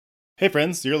Hey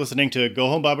friends, you're listening to Go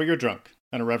Home Bob or You're Drunk,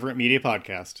 an Irreverent Media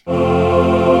podcast.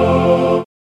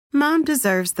 Mom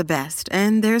deserves the best,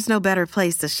 and there's no better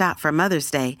place to shop for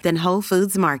Mother's Day than Whole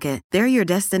Foods Market. They're your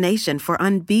destination for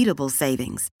unbeatable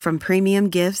savings, from premium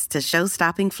gifts to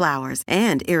show-stopping flowers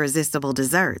and irresistible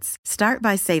desserts. Start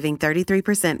by saving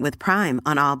 33% with Prime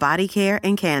on all body care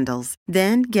and candles.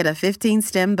 Then get a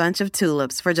 15-stem bunch of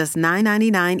tulips for just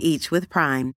 $9.99 each with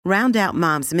Prime. Round out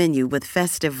Mom's menu with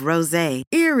festive rosé,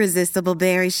 irresistible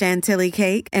berry chantilly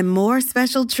cake, and more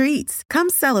special treats. Come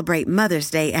celebrate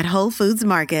Mother's Day at Whole Foods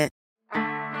Market.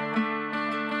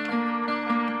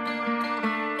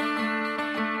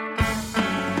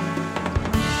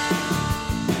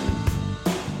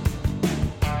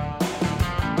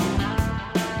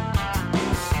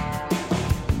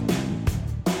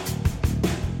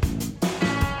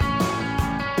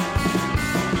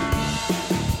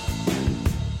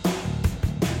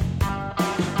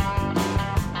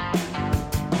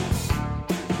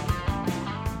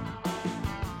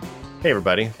 Hey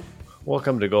everybody,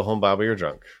 welcome to Go Home Bob or You're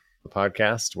Drunk, the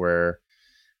podcast where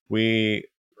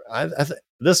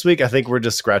this week I think we're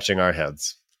just scratching our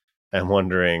heads and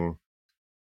wondering,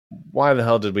 why the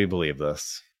hell did we believe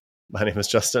this? My name is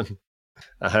Justin.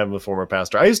 I'm a former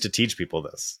pastor. I used to teach people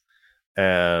this,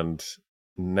 and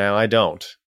now I don't,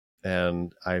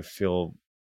 and I feel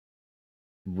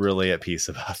really at peace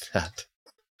about that.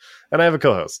 And I have a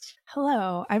co-host.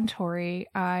 Hello, I'm Tori.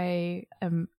 I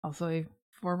am also a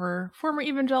former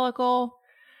evangelical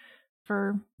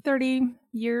for 30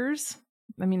 years.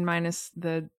 I mean, minus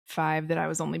the 5 that I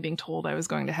was only being told I was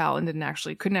going to hell and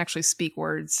couldn't actually speak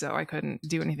words, so I couldn't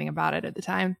do anything about it at the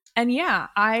time. And yeah,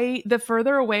 the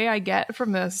further away I get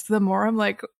from this, the more I'm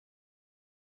like,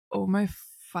 oh my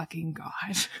fucking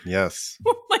God. Yes.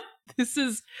 Like, this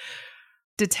is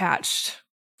detached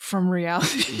from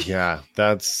reality. Yeah,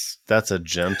 that's a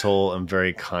gentle and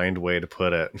very kind way to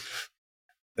put it.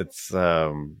 It's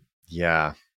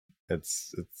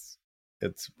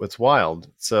it's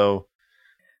wild. So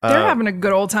they're having a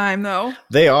good old time though.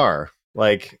 They are.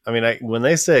 Like, I mean, when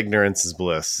they say ignorance is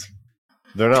bliss,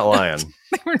 they're not lying.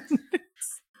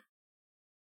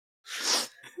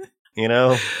 You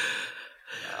know,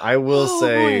 I will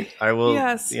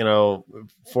yes. You know,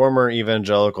 former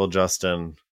evangelical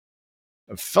Justin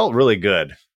felt really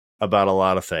good about a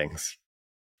lot of things,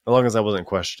 as long as I wasn't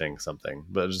questioning something,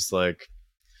 but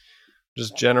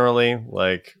just generally,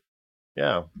 like,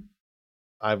 yeah,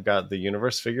 I've got the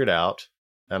universe figured out,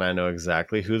 and I know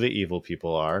exactly who the evil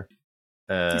people are.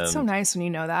 And it's so nice when you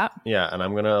know that. Yeah, and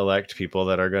I'm going to elect people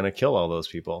that are going to kill all those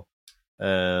people,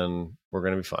 and we're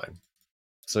going to be fine.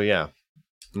 So yeah,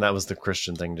 and that was the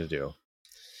Christian thing to do.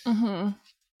 Mm-hmm.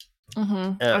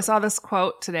 Mm-hmm. I saw this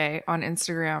quote today on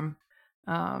Instagram.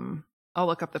 I'll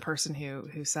look up the person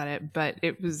who said it, but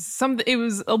it was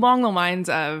along the lines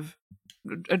of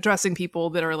addressing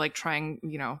people that are like trying,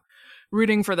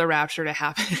 rooting for the rapture to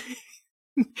happen.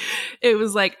 It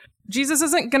was like, Jesus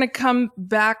isn't going to come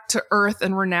back to earth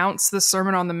and renounce the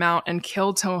Sermon on the Mount and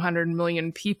kill 200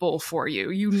 million people for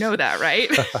you. You know that, right?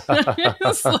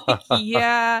 It's like,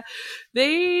 yeah,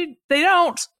 they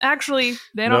don't actually,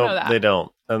 they don't know that. They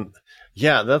don't. And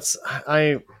yeah,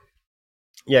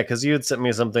 because you had sent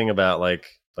me something about like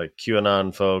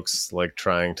QAnon folks, like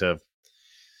trying to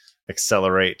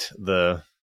accelerate the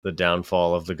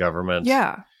downfall of the government.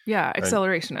 Yeah,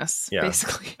 accelerationists,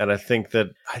 basically. And I think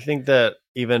that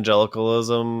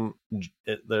evangelicalism,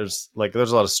 there's a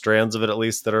lot of strands of it, at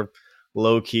least, that are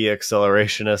low key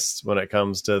accelerationists when it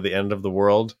comes to the end of the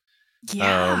world.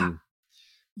 Yeah.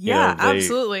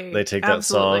 Absolutely. They take that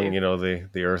song,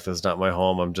 the earth is not my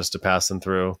home, I'm just a passing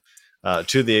through,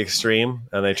 to the extreme,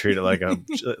 and they treat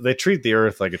it they treat the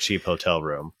earth like a cheap hotel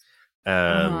room.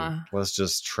 And let's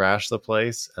just trash the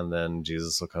place, and then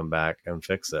Jesus will come back and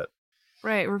fix it.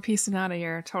 Right, we're piecing out of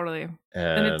here, totally.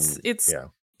 And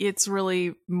it's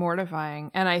really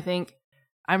mortifying. And I think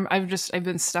I've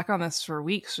been stuck on this for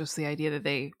weeks. Just the idea that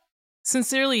they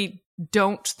sincerely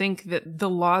don't think that the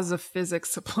laws of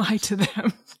physics apply to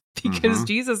them because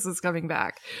Jesus is coming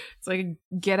back. It's like a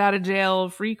get out of jail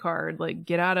free card. Like,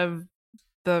 get out of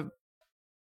the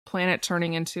planet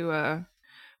turning into a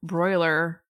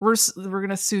broiler. We're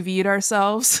gonna sous vide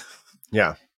ourselves.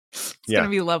 Yeah, it's gonna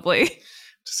be lovely.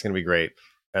 It's gonna be great.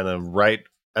 And then right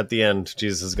at the end,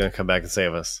 Jesus is gonna come back and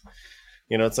save us.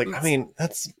 It's like,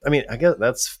 I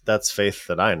guess that's faith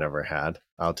that I never had.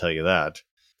 I'll tell you that.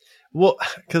 Well,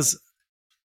 because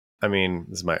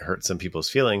this might hurt some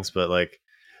people's feelings, but like,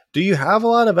 do you have a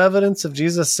lot of evidence of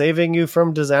Jesus saving you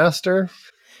from disaster?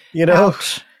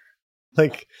 Ouch.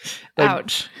 Like,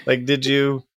 ouch. Like, did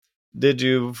you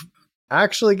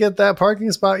actually get that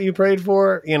parking spot you prayed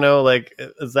for? You know, like,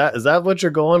 is that what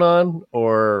you're going on?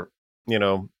 Or, you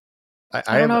know,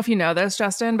 I don't know if you know this,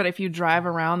 Justin, but if you drive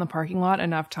around the parking lot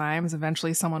enough times,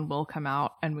 eventually someone will come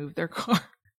out and move their car.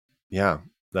 Yeah,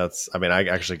 I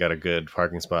actually got a good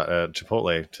parking spot at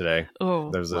Chipotle today.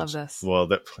 Oh, love this. Well,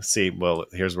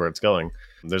 here's where it's going.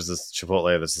 There's this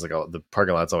Chipotle. This is like, the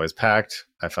parking lot's always packed.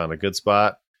 I found a good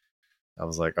spot. I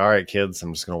was like, all right, kids,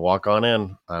 I'm just going to walk on in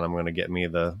and I'm going to get me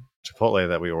the Chipotle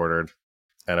that we ordered.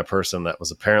 And a person that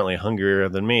was apparently hungrier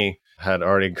than me had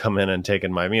already come in and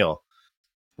taken my meal,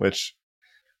 which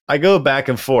I go back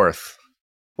and forth.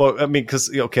 Well, I mean, because,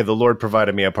 okay, the Lord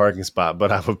provided me a parking spot,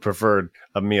 but I would prefer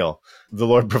a meal. The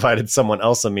Lord provided someone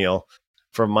else a meal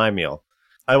from my meal.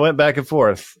 I went back and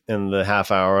forth in the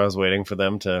half hour I was waiting for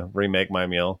them to remake my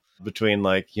meal, between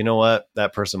like, you know what,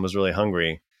 that person was really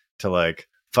hungry, to like,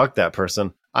 fuck that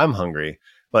person, I'm hungry.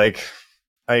 Like,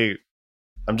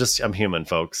 I'm human,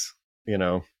 folks. You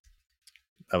know,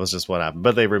 that was just what happened.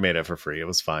 But they remade it for free. It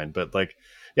was fine. But like,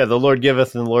 yeah, the Lord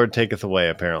giveth and the Lord taketh away,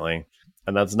 apparently.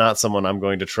 And that's not someone I'm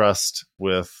going to trust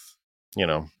with, you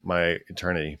know, my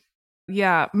eternity.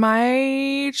 Yeah,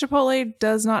 my Chipotle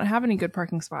does not have any good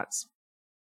parking spots.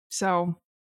 So,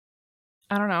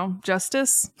 I don't know.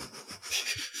 Justice?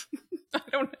 I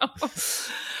don't know.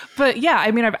 But yeah,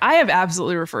 I mean, I have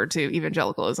absolutely referred to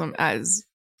evangelicalism as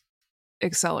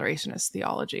accelerationist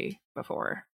theology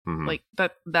before. Mm-hmm. Like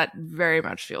that very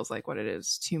much feels like what it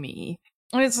is to me.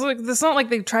 And it's not like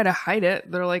they try to hide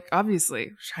it. They're like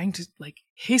obviously trying to like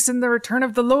hasten the return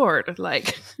of the Lord.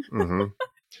 Like, mm-hmm.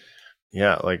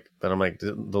 Yeah, like, but I'm like,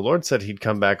 the Lord said he'd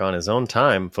come back on his own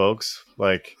time, folks.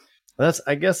 Like,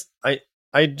 I guess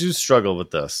I do struggle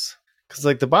with this, because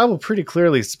like the Bible pretty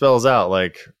clearly spells out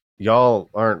like, y'all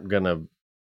aren't gonna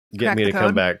get me to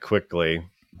come back quickly,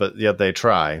 but yet they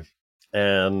try.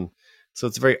 And so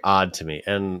it's very odd to me.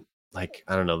 And like,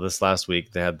 I don't know, this last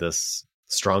week they had this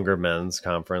Stronger Men's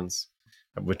conference,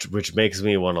 which makes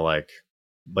me want to like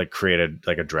create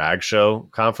a drag show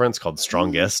conference called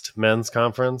Strongest Men's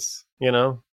Conference, you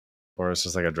know, or it's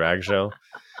just like a drag show.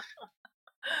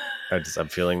 I'm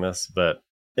feeling this, but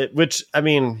like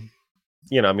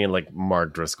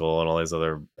Mark Driscoll and all these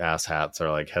other ass hats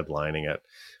are like headlining it,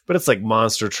 but it's like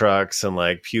monster trucks and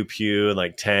like pew pew and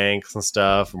like tanks and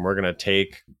stuff. And we're going to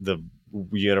take the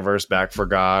universe back for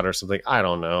God or something. I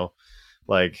don't know.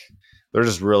 Like, they're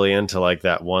just really into like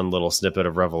that one little snippet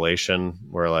of Revelation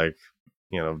where like,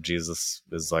 you know, Jesus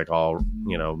is like all,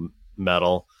 you know,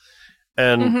 metal.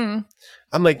 And mm-hmm.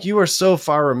 I'm like, you are so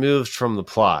far removed from the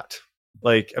plot.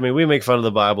 Like, I mean, we make fun of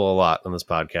the Bible a lot on this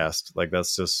podcast. Like,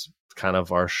 that's just kind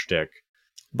of our shtick.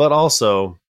 But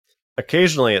also,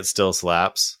 occasionally it still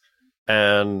slaps.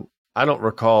 And I don't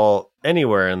recall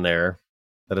anywhere in there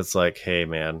that it's like, hey,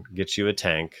 man, get you a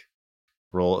tank,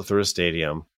 roll it through a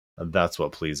stadium. And that's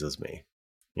what pleases me,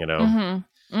 you know?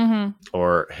 Mm-hmm. Mm-hmm.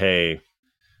 Or, hey,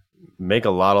 make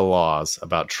a lot of laws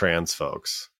about trans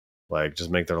folks. Like, just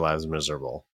make their lives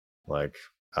miserable. Like,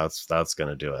 that's going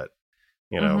to do it,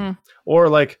 you know? Mm-hmm. Or,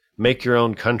 like, make your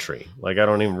own country. Like, I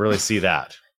don't even really see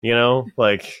that, you know?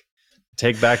 Like,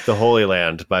 take back the Holy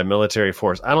Land by military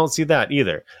force. I don't see that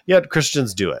either. Yet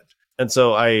Christians do it. And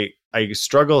so I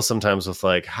struggle sometimes with,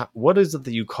 like, what is it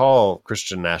that you call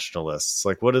Christian nationalists?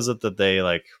 Like, what is it that they,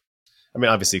 like, I mean,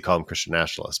 obviously you call them Christian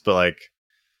nationalists, but, like,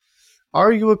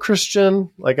 are you a Christian?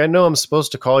 Like, I know I'm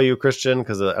supposed to call you a Christian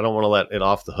because I don't want to let it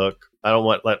off the hook. I don't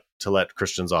want to let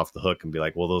Christians off the hook and be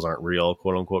like, well, those aren't real,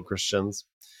 quote unquote, Christians.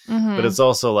 Mm-hmm. But it's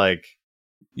also like,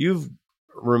 you've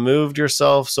removed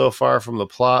yourself so far from the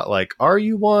plot. Like, are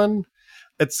you one?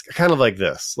 It's kind of like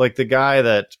this, like the guy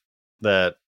that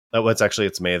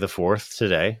it's May the 4th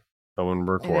today when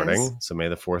we're recording. So May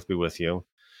the 4th be with you.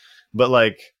 But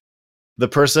like, the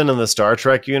person in the Star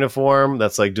Trek uniform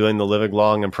that's like doing the living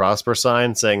long and prosper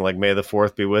sign saying like, May the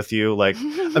 4th be with you. Like,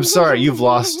 I'm sorry, you've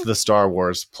lost the Star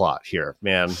Wars plot here,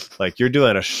 man. Like, you're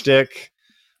doing a shtick.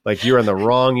 Like, you're in the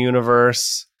wrong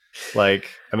universe. Like,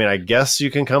 I mean, I guess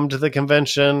you can come to the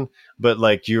convention, but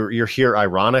like you're here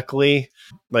ironically.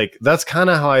 Like, that's kind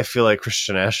of how I feel like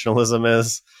Christian nationalism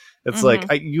is. It's mm-hmm.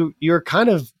 like you're kind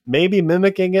of maybe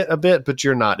mimicking it a bit, but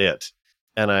you're not it.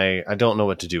 And I don't know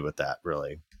what to do with that,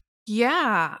 really.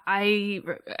 Yeah, I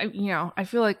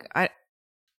feel like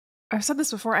I've said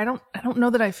this before. I don't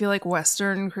know that I feel like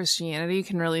Western Christianity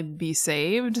can really be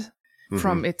saved mm-hmm.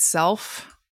 from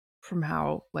itself, from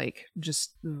how like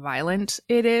just violent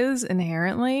it is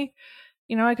inherently.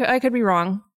 You know, I could be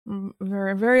wrong. I'm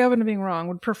very, very open to being wrong.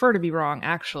 Would prefer to be wrong,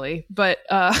 actually. But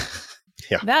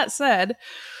yeah. That said,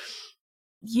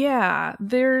 yeah,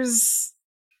 there's,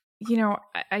 you know,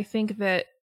 I think that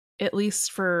at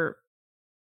least for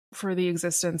for the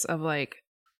existence of like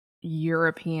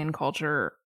European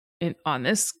culture on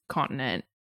this continent,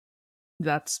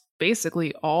 that's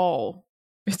basically all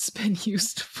it's been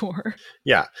used for.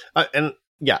 Yeah.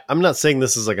 I'm not saying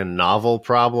this is like a novel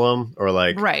problem or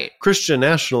like right. Christian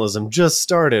nationalism just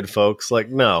started, folks. Like,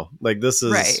 no, like this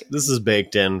is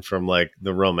baked in from like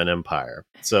the Roman Empire.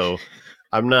 So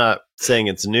I'm not saying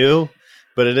it's new,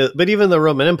 but it is. But even the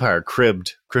Roman Empire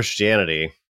cribbed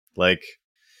Christianity, like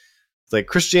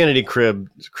Christianity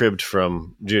cribbed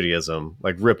from Judaism,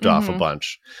 like ripped off a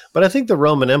bunch. But I think the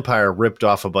Roman Empire ripped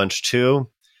off a bunch too,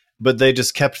 but they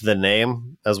just kept the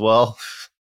name as well.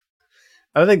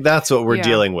 I think that's what we're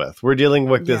dealing with. We're dealing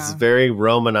with this very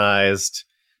Romanized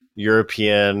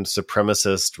European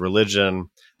supremacist religion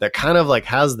that kind of like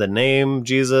has the name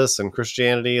Jesus and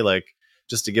Christianity, like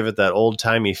just to give it that old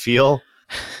timey feel.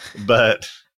 But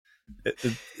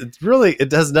it's really,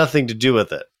 it has nothing to do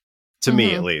with it. To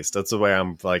me, at least. That's the way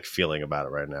I'm like feeling about it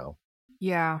right now.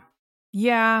 Yeah.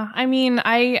 Yeah. I mean,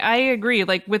 I agree.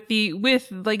 Like with the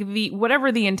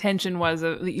whatever the intention was,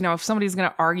 if somebody's going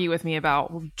to argue with me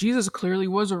about, well, Jesus clearly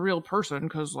was a real person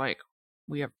because like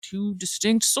we have two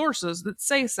distinct sources that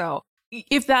say so.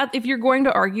 If you're going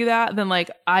to argue that, then like,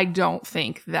 I don't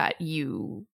think that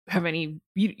you have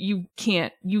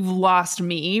you've lost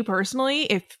me personally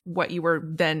if what you were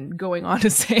then going on to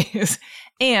say is,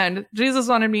 and Jesus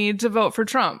wanted me to vote for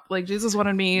Trump, like Jesus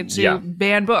wanted me to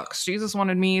ban books, Jesus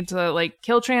wanted me to like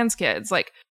kill trans kids,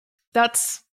 like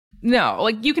that's no,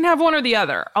 like you can have one or the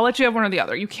other. I'll let you have one or the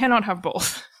other. You cannot have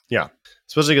both. Yeah,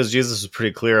 especially because Jesus was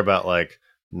pretty clear about like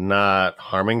not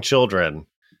harming children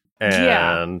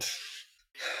and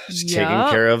taking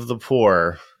care of the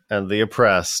poor and the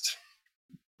oppressed.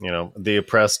 The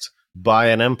oppressed by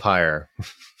an empire.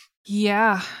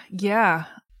 Yeah.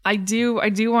 I do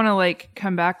want to like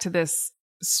come back to this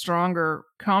Stronger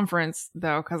conference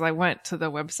though, because I went to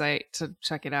the website to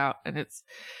check it out, and it's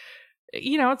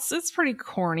it's pretty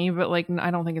corny, but like I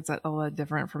don't think it's a lot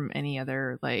different from any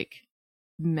other like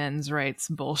men's rights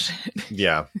bullshit.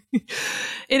 Yeah.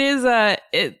 It is at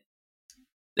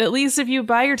least if you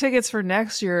buy your tickets for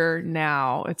next year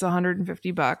now, it's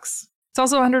 $150. It's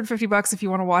also $150 if you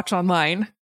want to watch online.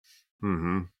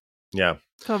 Mm-hmm. Yeah.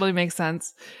 Totally makes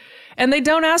sense. And they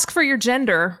don't ask for your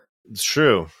gender. It's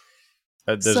true.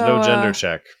 There's no gender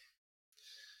check.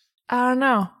 I don't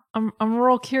know. I'm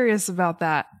real curious about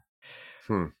that.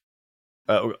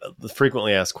 The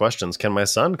frequently asked questions. Can my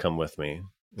son come with me?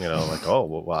 Like,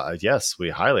 well, yes, we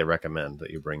highly recommend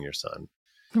that you bring your son.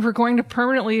 We're going to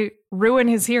permanently ruin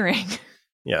his hearing.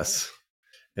 Yes.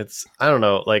 I don't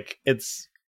know. Like,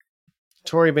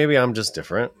 Tori, maybe I'm just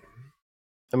different.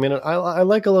 I mean, I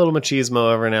like a little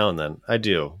machismo every now and then. I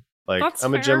do. Like, that's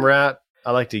I'm fair. A gym rat.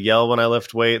 I like to yell when I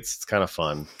lift weights. It's kind of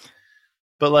fun.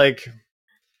 But like,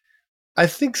 I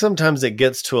think sometimes it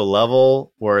gets to a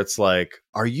level where it's like,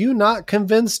 are you not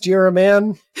convinced you're a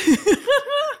man?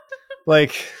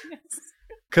 Like,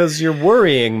 because you're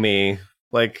worrying me.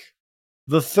 Like,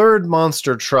 the third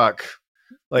monster truck,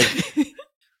 like,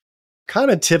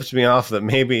 kind of tipped me off that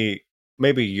maybe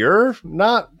you're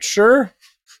not sure.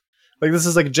 Like, this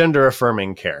is like gender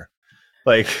affirming care.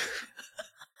 Like,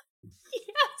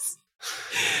 yes.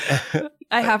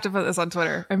 I have to put this on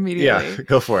Twitter immediately. Yeah,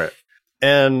 go for it.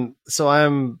 And so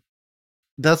I'm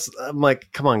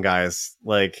like, come on, guys.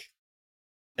 Like,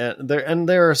 and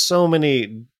there are so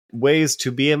many ways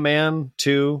to be a man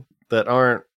too that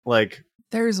aren't like.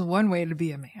 There's one way to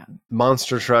be a man.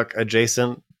 Monster truck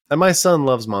adjacent. And my son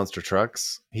loves monster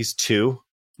trucks. He's 2,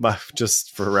 but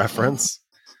just for reference,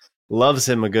 loves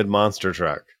him a good monster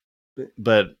truck.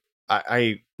 But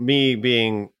me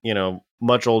being,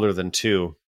 much older than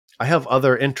 2, I have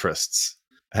other interests,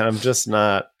 and I'm just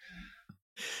not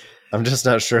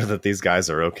sure that these guys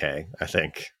are okay, I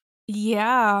think.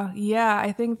 Yeah.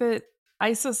 I think that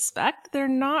I suspect they're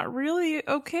not really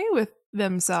okay with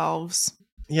themselves.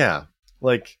 Yeah.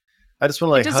 Like, I just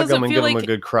want to like hug them and give them a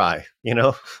good cry,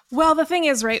 Well, the thing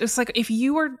is, right, it's like if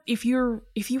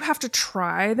you have to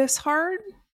try this hard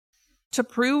to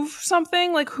prove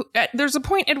something, like there's a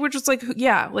point at which it's like,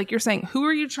 like you're saying, who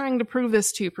are you trying to prove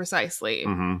this to precisely?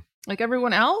 Mm-hmm. Like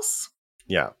everyone else?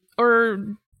 Yeah.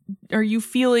 Or are you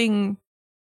feeling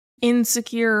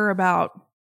insecure about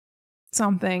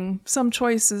something, some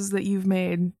choices that you've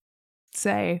made,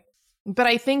 say? But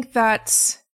I think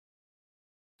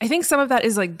some of that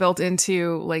is like built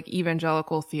into like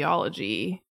evangelical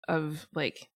theology of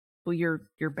like, well, you're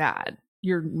bad,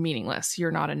 you're meaningless,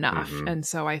 you're not enough. Mm-hmm. And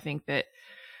so I think that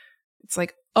it's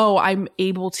like, oh, I'm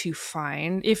able to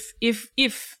find if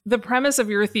the premise of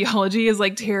your theology is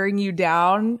like tearing you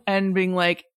down and being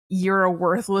like, you're a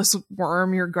worthless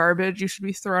worm, you're garbage, you should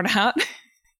be thrown out.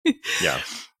 Yeah.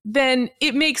 Then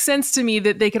it makes sense to me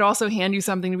that they could also hand you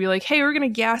something to be like, hey, we're going to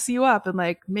gas you up and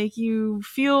like make you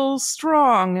feel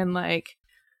strong and like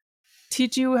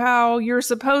teach you how you're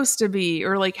supposed to be,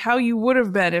 or like how you would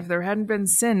have been if there hadn't been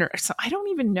sin. Or so I don't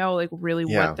even know like really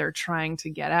what they're trying to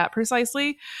get at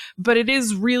precisely, but it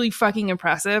is really fucking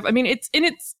impressive. I mean,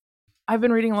 I've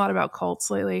been reading a lot about cults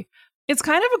lately. It's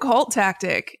kind of a cult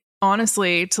tactic,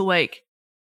 honestly, to like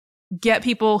get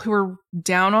people who are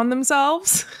down on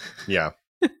themselves. Yeah.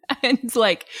 And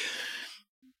like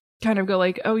kind of go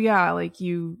like, oh yeah, like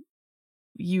you're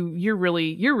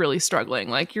really struggling.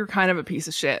 Like you're kind of a piece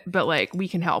of shit, but like we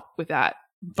can help with that.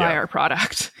 Buy our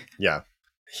product. Yeah.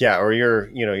 Yeah. Or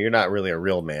you're not really a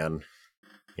real man,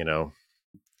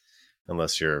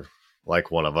 unless you're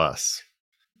like one of us,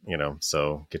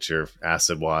 so get your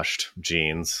acid washed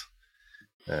jeans.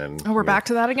 And we're back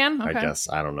to that again. Okay. I guess,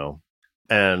 I don't know.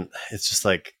 And it's just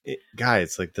like,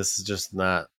 guys, like this is just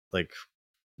not like,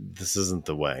 this isn't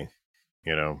the way,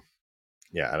 Yeah.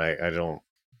 And I don't,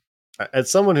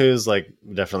 as someone who's like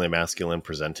definitely masculine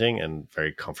presenting and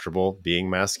very comfortable being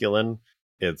masculine,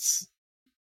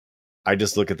 I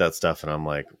just look at that stuff and I'm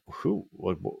like, who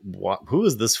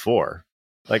is this for?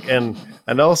 Like, and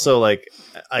also like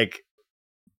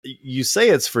you say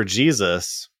it's for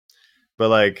Jesus, but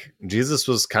like Jesus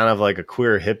was kind of like a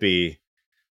queer hippie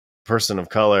person of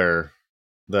color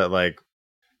that like,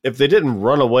 if they didn't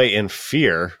run away in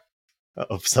fear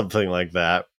of something like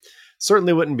that,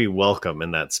 certainly wouldn't be welcome in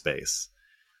that space.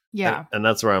 Yeah. And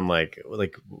that's where I'm like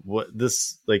what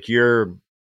this, like your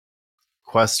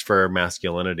quest for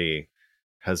masculinity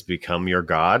has become your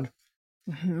God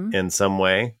in some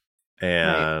way.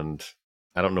 And right.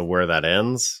 I don't know where that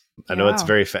ends. I know it's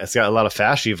it's got a lot of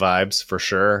fashy vibes for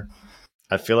sure.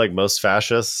 I feel like most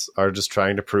fascists are just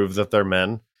trying to prove that they're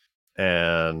men.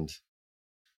 And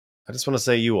I just want to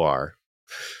say you are.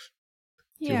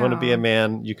 If you want to be a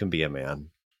man, you can be a man.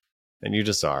 And you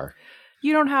just are.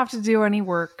 You don't have to do any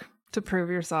work to prove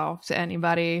yourself to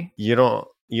anybody. You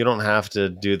don't have to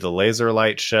do the laser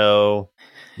light show.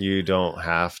 You don't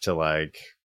have to like,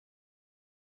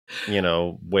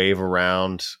 wave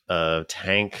around a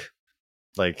tank.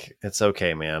 Like, it's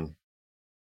okay, man.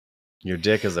 Your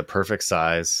dick is a perfect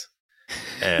size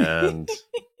and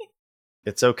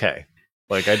it's okay.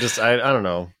 Like, I don't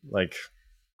know. Like,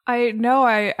 I know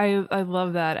I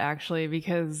love that actually,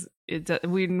 because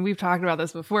we've talked about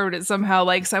this before, but it's somehow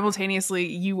like simultaneously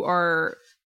you are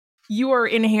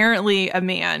inherently a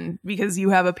man because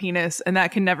you have a penis and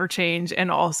that can never change, and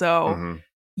also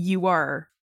you are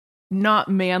not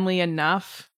manly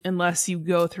enough unless you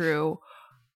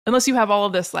have all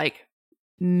of this like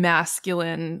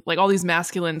masculine, like all these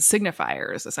masculine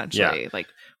signifiers essentially, like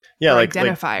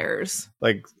identifiers,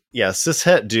 like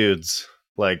cishet dudes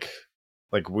like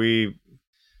we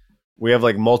have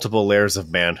like multiple layers of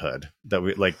manhood that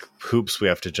we like hoops we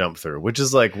have to jump through, which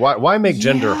is like, why make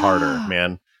gender harder,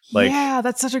 man? Like, yeah,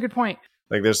 that's such a good point.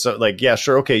 Like there's so like, yeah,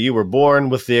 sure. Okay. You were born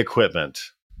with the equipment,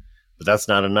 but that's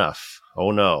not enough.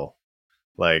 Oh no.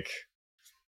 Like,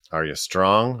 are you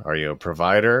strong? Are you a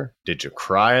provider? Did you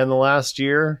cry in the last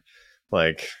year?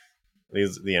 Like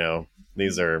these are,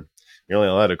 you're only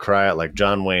allowed to cry at like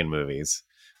John Wayne movies.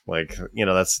 Like,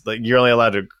 that's like, you're only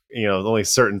allowed to, only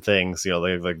certain things,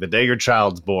 like the day your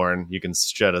child's born, you can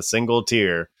shed a single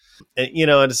tear. And,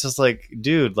 and it's just like,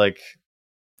 dude, like,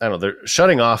 I don't know, they're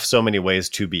shutting off so many ways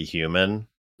to be human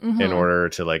in order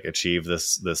to like achieve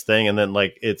this thing. And then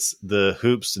like, it's the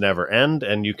hoops never end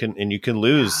and you can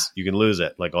lose,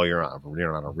 it. Like, oh, you're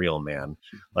not a real man.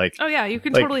 Like, oh yeah, you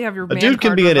can totally have your man a dude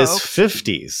can be revoked in his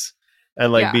 50s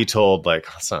and like be told like,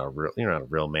 you're not a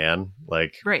real man.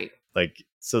 Like, right. Like,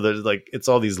 so there's like, it's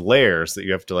all these layers that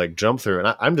you have to like jump through.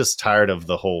 And I'm just tired of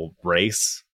the whole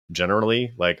race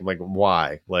generally. Like,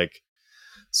 why? Like,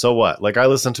 so what? Like, I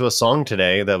listened to a song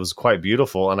today that was quite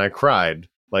beautiful and I cried.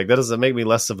 Like, that doesn't make me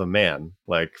less of a man.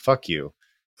 Like, fuck you.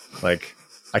 Like,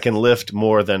 I can lift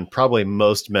more than probably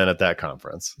most men at that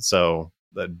conference. So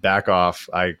back off.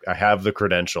 I have the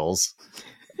credentials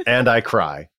and I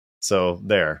cry. So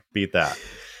there, beat that.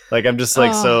 Like, I'm just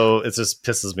like, so it just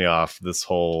pisses me off, this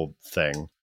whole thing.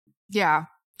 Yeah.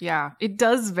 Yeah. It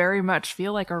does very much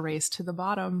feel like a race to the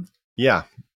bottom. Yeah.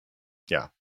 Yeah.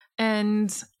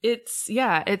 And it's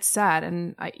sad.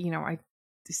 And I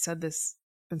said this,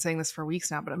 been saying this for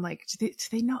weeks now, but I'm like, do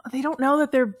they know? They don't know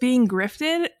that they're being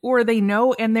grifted, or they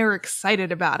know and they're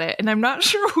excited about it. And I'm not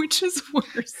sure which is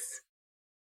worse.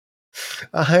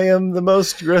 I am the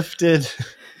most grifted.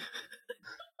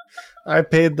 I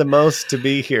paid the most to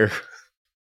be here.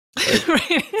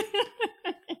 Like,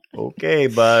 Okay,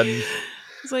 bud.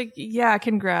 It's like, yeah,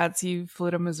 congrats, you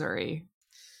flew to Missouri.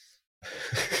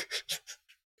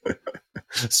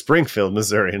 Springfield,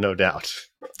 Missouri, no doubt.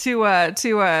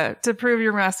 To prove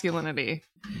your masculinity.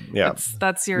 Yeah,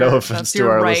 that's your no offense to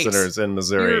our right. listeners in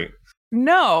Missouri.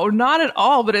 No, not at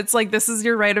all. But it's like, this is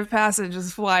your rite of passage,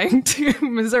 is flying to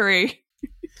Missouri.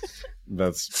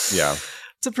 That's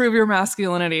to prove your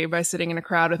masculinity by sitting in a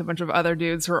crowd with a bunch of other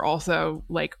dudes who are also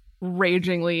like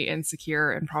ragingly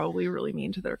insecure and probably really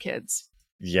mean to their kids.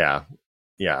 Yeah,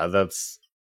 that's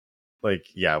like,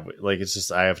 it's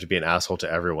just, I have to be an asshole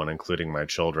to everyone, including my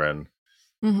children.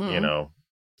 Mm-hmm. You know,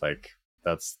 like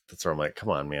that's where I'm like, come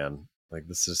on, man. Like,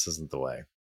 this just isn't the way.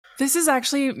 This is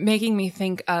actually making me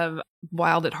think of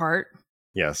Wild at Heart.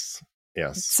 Yes.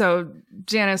 So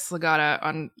Janice Legata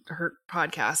on her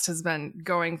podcast has been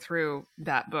going through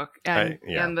that book and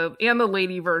the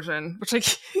lady version, which I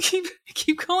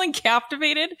keep calling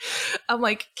Captivated. I'm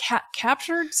like,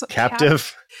 captured?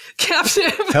 Captive?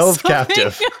 Captive. Held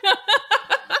captive.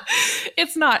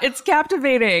 It's not. It's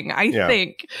captivating, I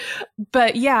think.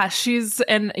 But yeah, she's,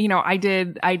 and you know, I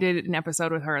did an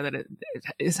episode with her that it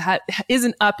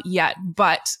isn't up yet,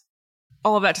 but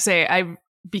all of that to say,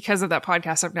 because of that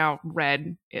podcast, I've now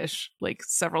read-ish like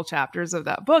several chapters of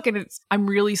that book, and I'm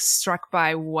really struck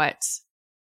by what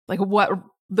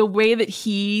the way that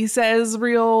he says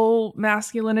real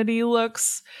masculinity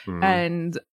looks. Mm-hmm.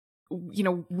 And you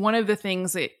know, one of the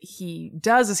things that he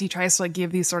does is he tries to like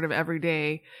give these sort of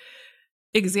everyday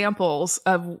examples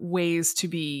of ways to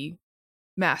be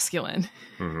masculine,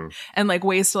 mm-hmm. and like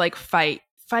ways to like fight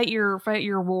your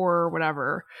war or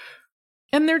whatever.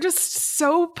 And they're just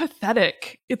so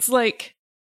pathetic. It's like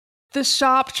the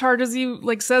shop charges you,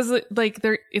 like says that like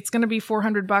it's going to be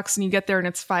 $400 and you get there and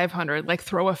it's $500. Like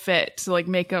throw a fit to like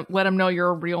let them know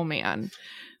you're a real man.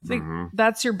 It's like, mm-hmm.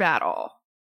 that's your battle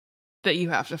that you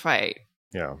have to fight.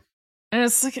 Yeah. And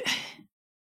it's like,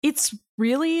 it's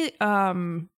really,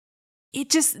 it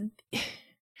just,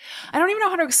 I don't even know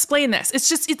how to explain this.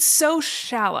 It's so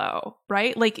shallow,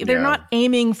 right? Like they're not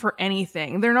aiming for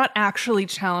anything. They're not actually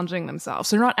challenging themselves.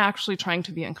 They're not actually trying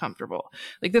to be uncomfortable.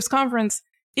 Like this conference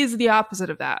is the opposite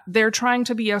of that. They're trying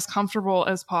to be as comfortable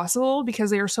as possible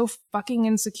because they are so fucking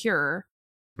insecure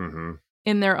mm-hmm.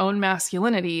 in their own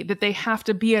masculinity that they have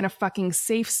to be in a fucking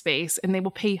safe space, and they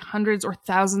will pay hundreds or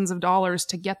thousands of dollars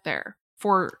to get there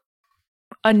for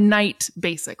a night,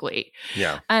 basically.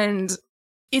 Yeah. And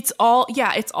it's all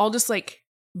just like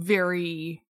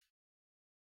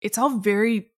it's all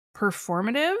very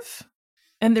performative,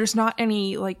 and there's not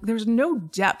any, like, there's no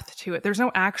depth to it. There's no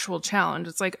actual challenge.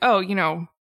 It's like, oh, you know,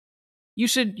 you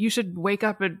should wake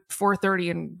up at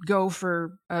 4:30 and go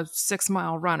for a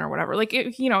 6-mile run or whatever. Like,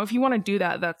 if you want to do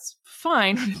that, that's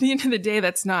fine. But at the end of the day,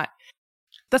 that's not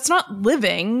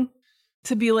living.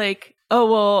 To be like,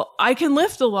 oh, well, I can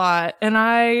lift a lot and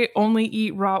I only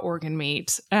eat raw organ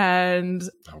meat. And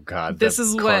oh God, this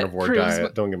is what carnivore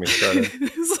diet. Don't get me started.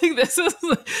 It's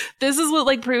like, this is what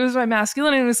like proves my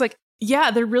masculinity. And it's like,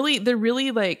 yeah, they're really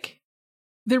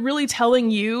telling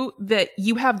you that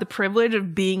you have the privilege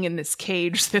of being in this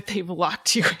cage that they've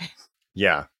locked you in.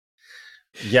 Yeah.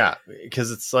 Yeah.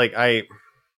 Because it's like, I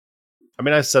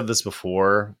mean, I've said this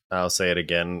before. I'll say it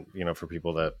again, you know, for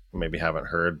people that maybe haven't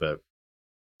heard, but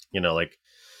you know, like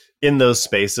in those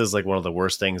spaces, like one of the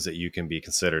worst things that you can be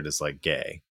considered is like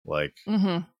gay, like,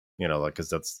 mm-hmm. you know, like, cause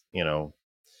that's, you know,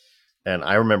 and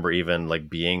I remember even like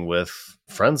being with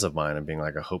friends of mine and being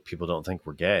like, I hope people don't think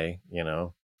we're gay, you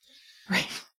know? Right.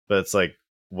 But it's like,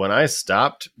 when I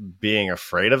stopped being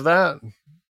afraid of that,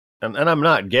 and I'm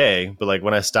not gay, but like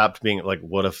when I stopped being like,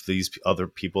 what if these other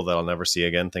people that I'll never see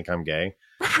again think I'm gay?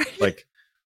 Right. Like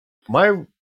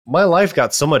my life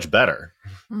got so much better.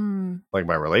 Mm. Like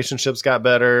my relationships got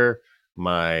better.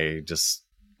 My just,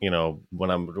 you know,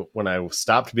 when I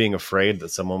stopped being afraid that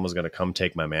someone was going to come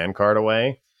take my man card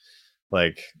away,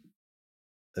 like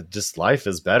just life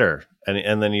is better.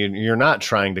 And then you're not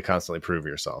trying to constantly prove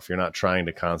yourself. You're not trying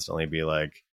to constantly be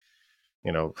like,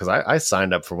 you know, because I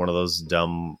signed up for one of those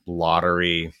dumb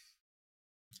lottery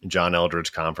John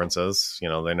Eldridge conferences. You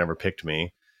know, they never picked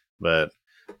me, but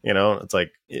you know, it's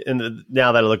like, and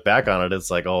now that I look back on it,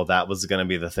 it's like, oh, that was going to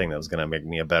be the thing that was going to make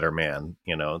me a better man.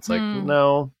 You know, it's like,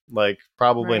 no, like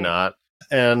probably not.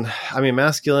 And I mean,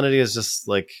 masculinity is just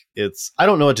like, I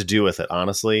don't know what to do with it,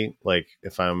 honestly. Like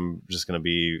if I'm just going to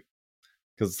be,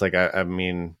 because it's like, I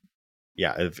mean,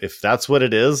 yeah, if that's what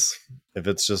it is, if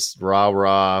it's just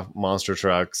raw monster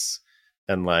trucks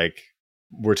and like,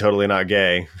 we're totally not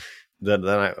gay, then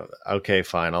okay,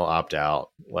 fine. I'll opt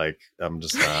out. Like, I'm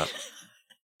just not.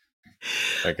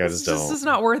 Like I just don't. This is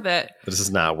not worth it. This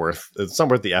is not worth. It's not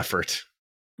worth the effort.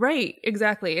 Right,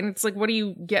 exactly. And it's like, what do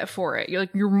you get for it? You're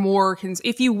like, you're more,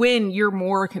 if you win, you're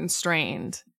more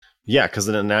constrained. Yeah, because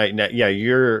then now,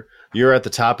 you're at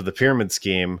the top of the pyramid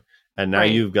scheme, and now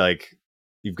Right.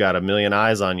 you've got a million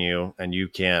eyes on you, and you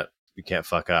can't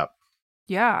fuck up.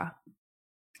 Yeah.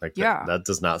 Like Yeah. that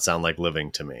does not sound like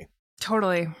living to me.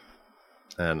 Totally.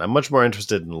 And I'm much more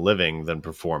interested in living than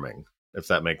performing, if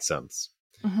that makes sense.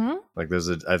 Mm-hmm. Like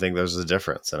I think there's a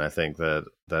difference, and I think that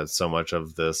so much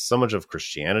of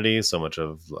Christianity, so much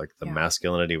of like the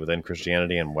masculinity within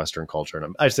Christianity and Western culture,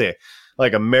 and I say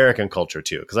like American culture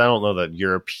too, because I don't know that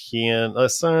European.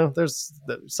 There's some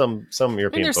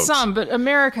European. There's folks. some, but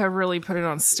America really put it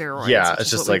on steroids. Yeah,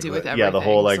 it's just like the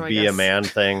whole like be a man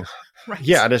thing. Right.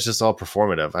 Yeah, and it's just all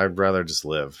performative. I'd rather just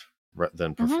live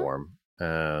than perform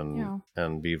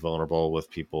and be vulnerable with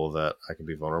people that I can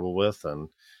be vulnerable with, and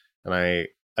I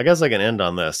guess I can end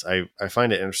on this. I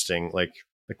find it interesting, like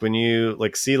when you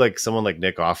like see like someone like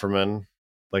Nick Offerman,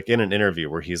 like in an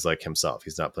interview where he's like himself,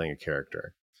 he's not playing a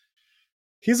character.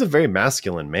 He's a very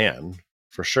masculine man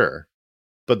for sure,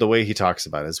 but the way he talks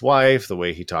about his wife, the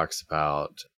way he talks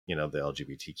about the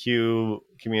LGBTQ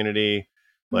community,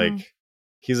 like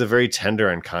he's a very tender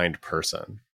and kind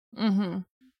person,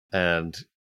 and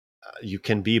you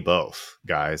can be both,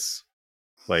 guys.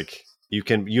 Like. You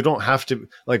don't have to,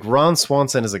 like Ron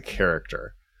Swanson is a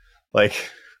character, like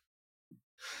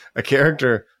a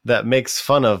character that makes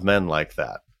fun of men like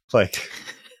that, like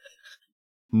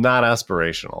not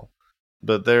aspirational,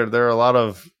 but there are a lot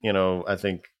of, I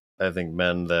think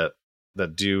men that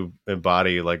do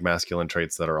embody like masculine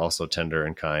traits that are also tender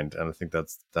and kind. And I think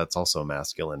that's also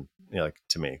masculine, like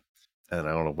to me. And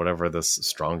I don't know, whatever this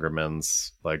stronger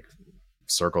men's like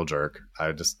circle jerk,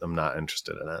 I'm not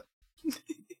interested in it.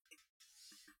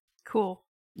 Cool.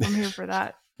 I'm here for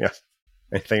that. Yeah.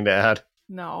 Anything to add?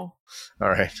 No. All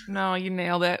right. No, you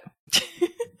nailed it.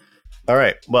 All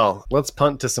right. Well, let's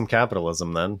punt to some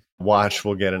capitalism then. Watch,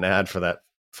 we'll get an ad for that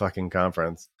fucking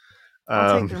conference.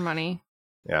 I'll take their money.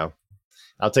 Yeah.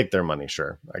 I'll take their money,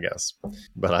 sure, I guess.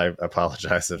 But I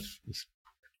apologize if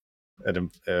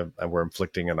we're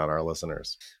inflicting it on our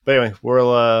listeners. But anyway,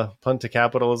 we'll punt to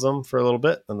capitalism for a little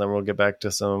bit, and then we'll get back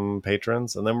to some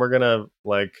patrons, and then we're gonna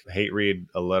like hate read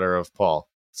a letter of Paul.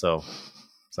 So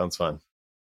sounds fun.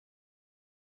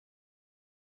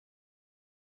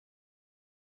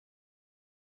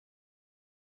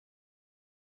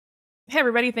 Hey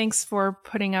everybody, thanks for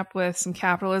putting up with some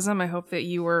capitalism. I hope that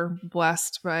you were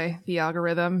blessed by the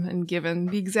algorithm and given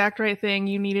the exact right thing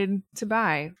you needed to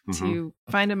buy to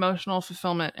find emotional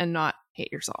fulfillment and not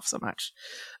hate yourself so much.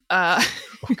 Oh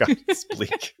God, it's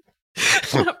bleak.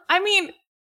 I mean,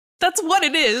 that's what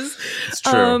it is. It's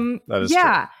true. That is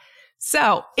true.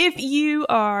 So if you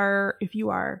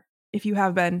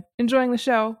have been enjoying the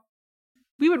show,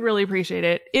 we would really appreciate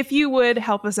it if you would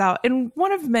help us out in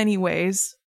one of many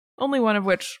ways. Only one of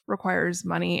which requires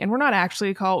money. And we're not actually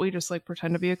a cult. We just like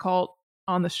pretend to be a cult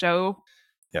on the show.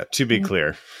 Yeah, to be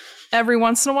clear. Every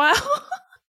once in a while.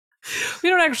 We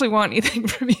don't actually want anything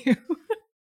from you.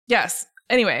 Yes.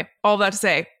 Anyway, all that to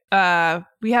say,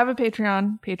 we have a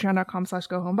Patreon,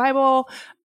 patreon.com/GoHomeBible.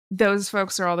 Those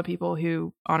folks are all the people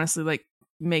who honestly like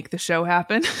make the show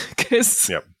happen. Because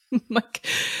like,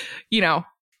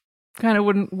 kind of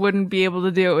wouldn't be able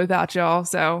to do it without y'all.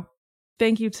 So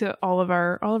thank you to all of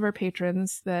our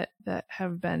patrons that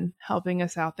have been helping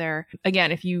us out there.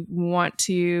 Again, if you want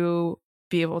to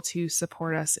be able to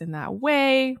support us in that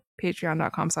way,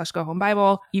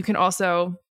 patreon.com/GoHomeBible. You can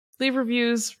also leave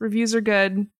reviews. Reviews are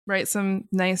good. Write some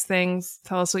nice things.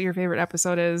 Tell us what your favorite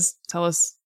episode is. Tell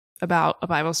us about a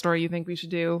Bible story you think we should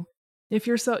do. If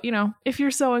you're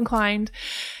so inclined.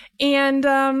 And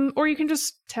or you can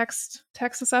just text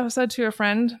this episode to a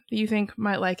friend that you think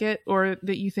might like it, or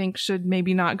that you think should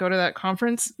maybe not go to that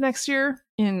conference next year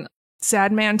in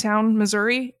Sadman Town,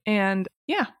 Missouri. And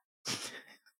yeah,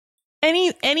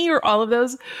 any or all of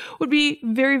those would be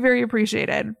very, very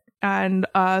appreciated. And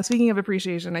speaking of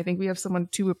appreciation, I think we have someone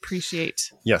to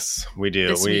appreciate. Yes, we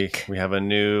do. We have a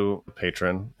new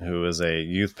patron who is a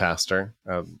youth pastor,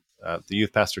 the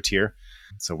youth pastor tier.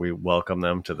 So we welcome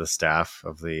them to the staff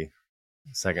of the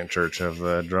Second Church of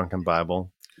the Drunken Bible.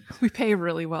 We pay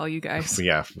really well, you guys.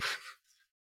 Yeah.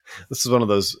 This is one of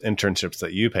those internships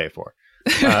that you pay for.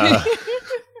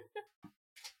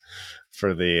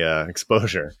 For the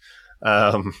exposure.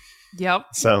 Yep.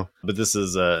 So, but this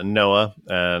is Noah,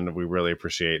 and we really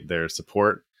appreciate their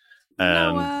support.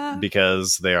 And Noah.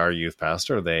 Because they are youth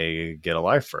pastor, they get a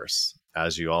life verse.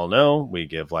 As you all know, we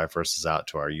give life verses out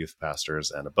to our youth pastors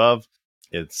and above.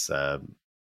 It's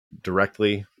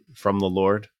directly from the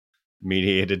Lord,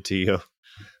 mediated to you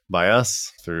by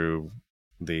us through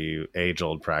the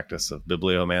age-old practice of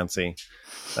bibliomancy.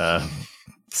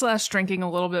 Slash drinking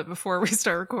a little bit before we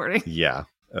start recording. Yeah,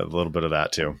 a little bit of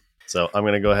that too. So I'm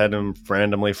going to go ahead and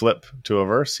randomly flip to a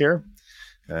verse here.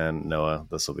 And Noah,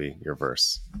 this will be your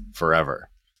verse forever.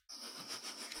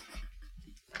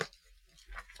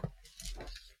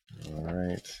 All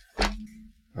right.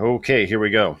 Okay, here we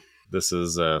go. This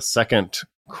is 2nd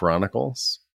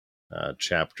Chronicles,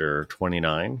 chapter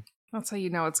 29. That's how you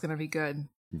know it's going to be good.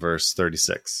 Verse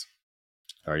 36.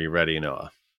 Are you ready,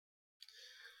 Noah?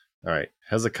 All right.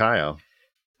 Hezekiah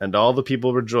and all the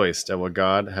people rejoiced at what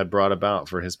God had brought about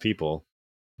for his people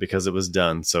because it was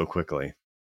done so quickly.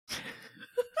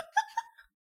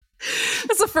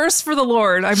 That's a first for the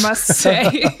Lord, I must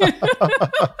say.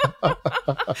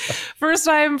 First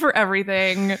time for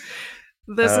everything.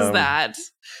 This is that.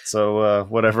 So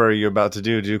whatever you're about to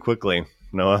do quickly,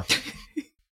 Noah.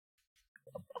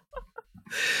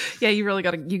 Yeah, you really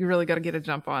gotta get a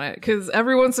jump on it, because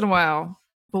every once in a while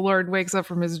the Lord wakes up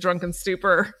from his drunken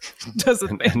stupor, does a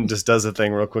thing, and just does a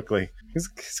thing real quickly. He's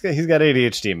got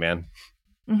ADHD, man.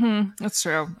 That's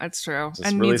true. That's true. Just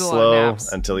and really needs a lot slow of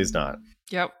naps. until he's not.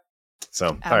 Yep.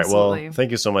 So, Absolutely. All right. Well,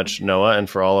 thank you so much, Noah, and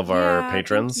for all of our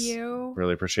patrons. Thank you.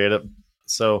 Really appreciate it.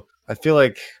 So, I feel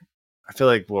like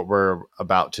what we're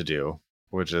about to do,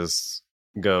 which is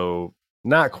go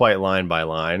not quite line by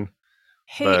line,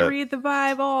 hey, read the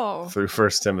Bible through 1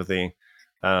 Timothy.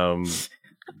 When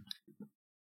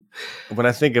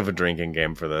I think of a drinking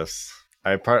game for this,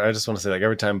 I just want to say, like,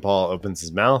 every time Paul opens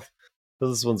his mouth,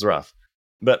 this one's rough.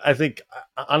 But I think,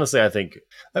 honestly,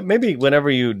 maybe whenever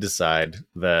you think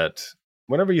that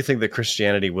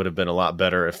Christianity would have been a lot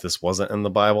better if this wasn't in the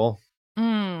Bible.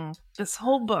 This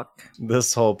whole book.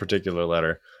 This whole particular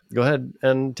letter. Go ahead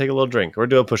and take a little drink or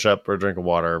do a push-up or drink of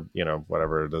water,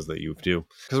 whatever it is that you do.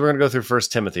 Because we're going to go through 1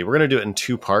 Timothy. We're going to do it in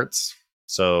 2 parts.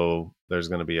 So there's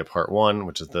going to be a part 1,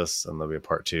 which is this, and there'll be a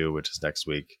part 2, which is next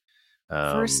week.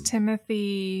 1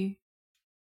 Timothy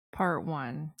part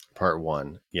 1. Part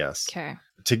 1, yes. Okay.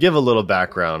 To give a little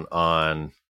background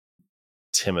on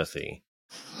Timothy.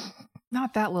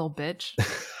 Not that little bitch.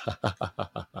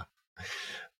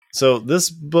 So this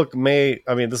book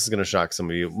this is going to shock some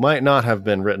of you, might not have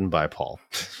been written by Paul.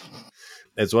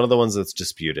 It's one of the ones that's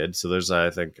disputed. So there's,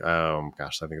 I think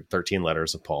 13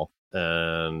 letters of Paul.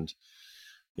 And,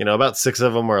 about 6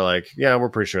 of them are like, yeah, we're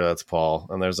pretty sure that's Paul.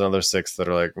 And there's another 6 that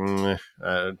are like,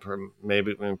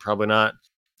 probably not.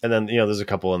 And then, there's a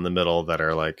couple in the middle that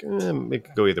are like, it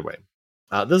could go either way.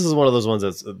 This is one of those ones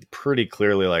that's pretty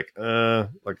clearly like a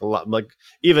lot, like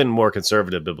even more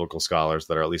conservative biblical scholars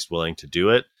that are at least willing to do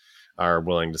it are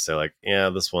willing to say, like, yeah,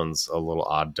 this one's a little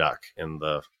odd duck in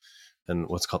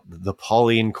what's called the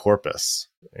Pauline corpus,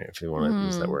 if you want to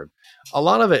use that word. A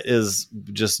lot of it is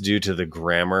just due to the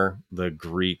grammar, the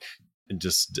Greek.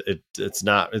 It's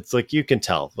like you can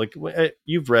tell, like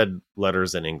you've read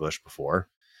letters in English before.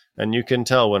 And you can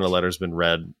tell when a letter's been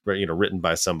written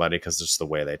by somebody, because just the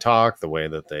way they talk, the way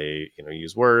that they,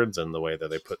 use words, and the way that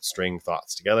they put string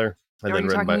thoughts together.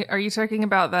 And are you talking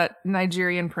about that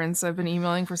Nigerian prince I've been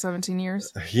emailing for 17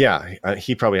 years? Yeah,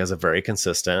 he probably has a very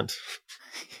consistent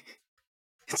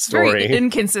story. Very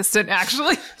inconsistent,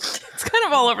 actually. It's kind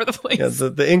of all over the place. Yeah,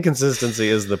 the inconsistency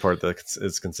is the part that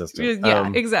is consistent.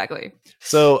 Yeah, exactly.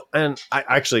 So, and I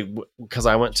actually, because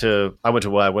I went to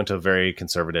a very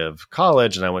conservative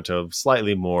college, and I went to a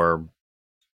slightly more,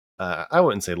 I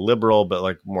wouldn't say liberal, but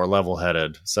like more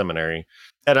level-headed seminary.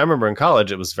 And I remember in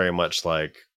college, it was very much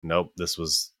like, nope,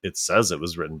 it says it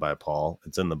was written by Paul.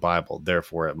 It's in the Bible.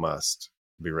 Therefore, it must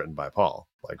be written by Paul.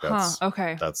 Like that's,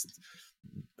 okay. That's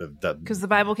that. Because the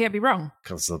Bible can't be wrong.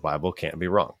 Because the Bible can't be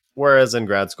wrong. Whereas in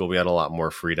grad school, we had a lot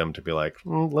more freedom to be like,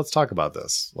 let's talk about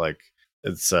this. Like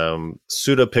it's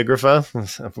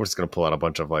pseudepigrapha. We're just going to pull out a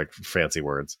bunch of like fancy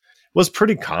words. Was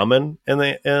pretty common in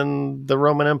the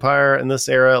Roman Empire in this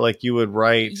era. Like you would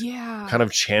write kind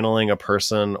of channeling a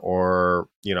person, or,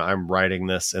 I'm writing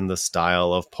this in the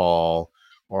style of Paul,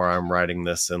 or I'm writing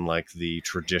this in like the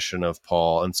tradition of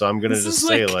Paul. And so I'm going to just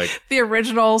say like the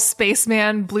original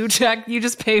spaceman blue check. You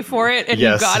just pay for it and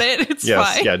you got it. It's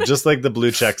fine. Yeah. Just like the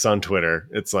blue checks on Twitter.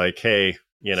 It's like, hey,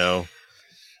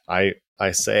 I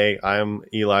say I'm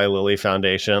Eli Lilly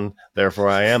Foundation. Therefore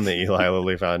I am the Eli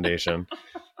Lilly Foundation.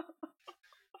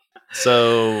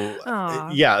 So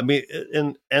yeah, I mean,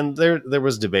 and there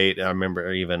was debate. I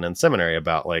remember even in seminary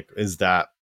about like, is that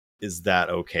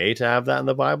okay to have that in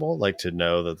the Bible? Like to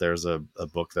know that there's a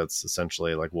book that's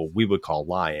essentially like, well, we would call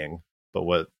lying, but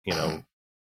what,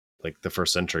 like the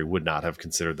first century would not have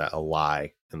considered that a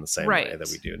lie in the same way that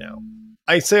we do now.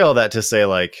 I say all that to say,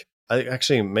 like,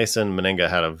 actually, Mason Meninga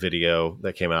had a video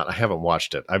that came out. I haven't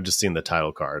watched it. I've just seen the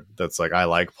title card. That's like, I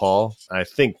like Paul. I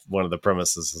think one of the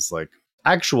premises is like,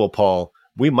 actual Paul,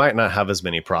 we might not have as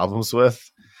many problems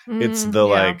with. It's the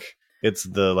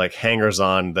like hangers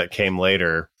on that came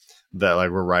later that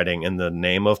like we're writing in the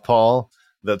name of Paul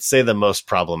that say the most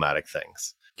problematic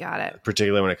things. Got it.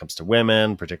 Particularly when it comes to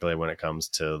women, particularly when it comes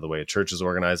to the way a church is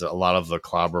organized. A lot of the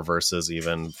clobber verses,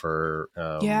 even for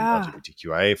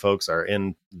LGBTQIA folks, are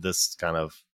in this kind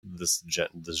of this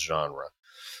genre.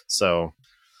 So,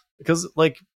 because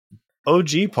like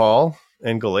OG Paul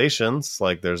in Galatians,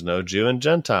 like there's no Jew and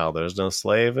Gentile, there's no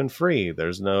slave and free,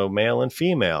 there's no male and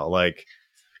female, like,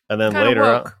 and then Kinda later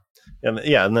woke. on,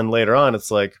 and then later on,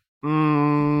 it's like,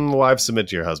 wives submit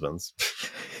to your husbands.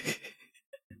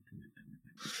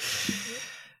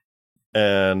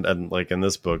 And like in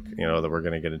this book, you know, that we're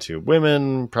going to get into,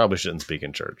 women probably shouldn't speak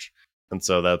in church. And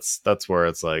so that's where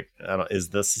it's like, is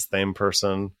this the same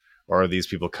person, or are these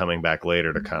people coming back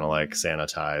later to kind of like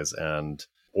sanitize and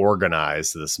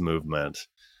organize this movement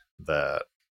that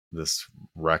this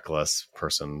reckless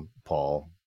person, Paul,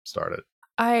 started?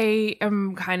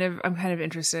 I'm kind of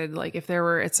interested, like if there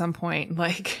were some point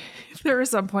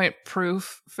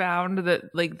proof found that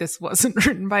like this wasn't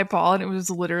written by Paul and it was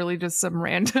literally just some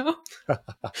rando,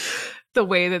 the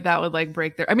way that would like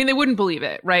break their, I mean, they wouldn't believe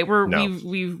it, right? We're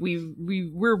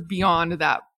beyond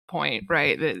that point,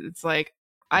 right? That it's like,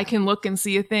 I can look and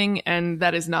see a thing and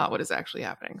that is not what is actually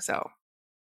happening. So,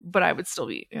 but I would still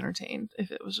be entertained if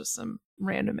it was just some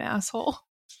random asshole.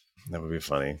 That would be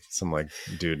funny. Some like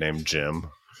dude named Jim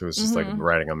who was just like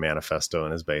writing a manifesto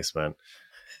in his basement.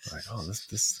 Like, oh, this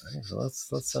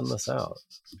let's send this out.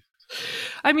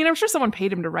 I mean, I'm sure someone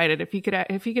paid him to write it. If he could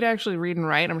actually read and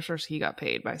write, I'm sure he got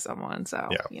paid by someone. So,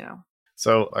 you know.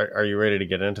 So are you ready to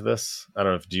get into this? I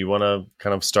don't know. Do you want to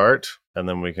kind of start and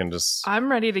then we can just...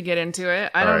 I'm ready to get into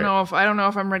it. I don't know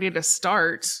if I'm ready to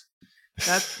start.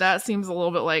 That seems a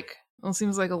little bit like, well, it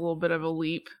seems like a little bit of a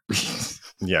leap.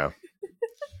 Yeah.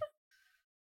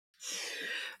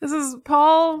 This is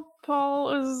Paul. Paul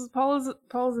is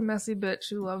a messy bitch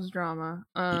who loves drama.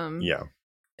 Yeah.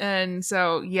 And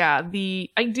so I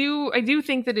do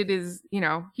think that it is, you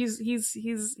know, he's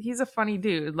a funny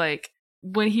dude. Like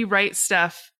when he writes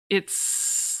stuff,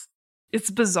 it's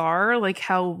bizarre like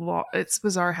how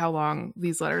long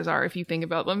these letters are if you think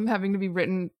about them having to be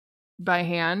written by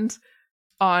hand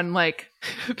on like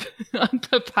on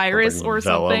papyrus like or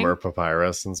vellum something or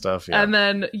papyrus and stuff. Yeah. And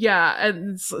then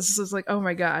and it's just like, oh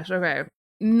my gosh, okay.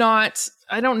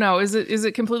 I don't know. Is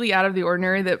it completely out of the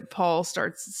ordinary that Paul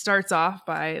starts off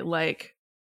by like,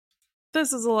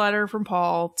 this is a letter from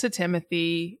Paul to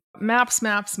Timothy. Maps.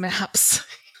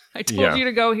 I told you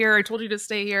to go here. I told you to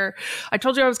stay here. I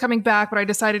told you I was coming back, but I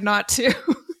decided not to.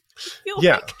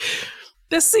 Like,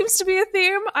 this seems to be a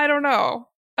theme. I don't know.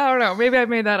 Maybe I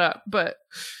made that up, but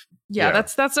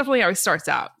that's definitely how he starts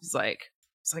out. It's like,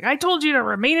 I told you to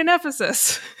remain in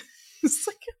Ephesus. It's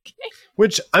like, okay.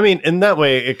 Which, I mean, in that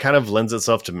way, it kind of lends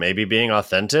itself to maybe being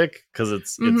authentic because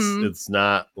it's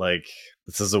not like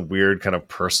this is a weird kind of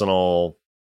personal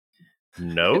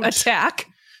note attack.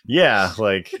 Yeah,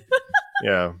 like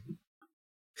yeah.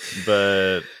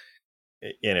 But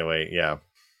anyway, yeah.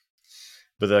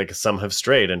 But like some have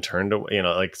strayed and turned away, you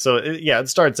know, like so. It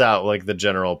starts out like the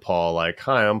general Paul, like,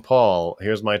 "Hi, I'm Paul.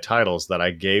 Here's my titles that I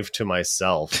gave to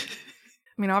myself."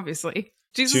 I mean, obviously.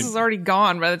 Jesus is already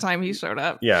gone by the time he showed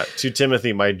up. Yeah, to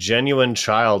Timothy, my genuine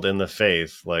child in the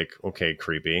faith. Like, okay,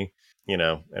 creepy, you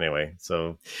know. Anyway,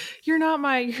 so you're not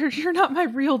my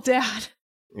real dad.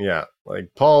 Yeah, like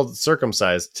Paul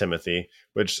circumcised Timothy.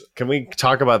 Which, can we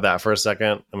talk about that for a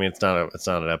second? I mean, it's not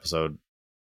an episode.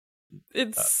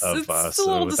 It's a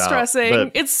little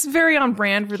distressing. It's very on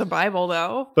brand for the Bible,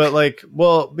 though. But like,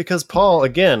 well, because Paul,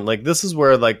 again, like this is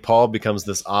where like Paul becomes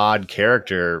this odd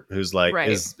character who's like,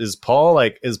 is Paul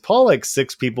like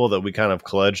six people that we kind of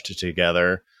kludged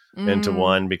together into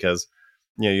one? Because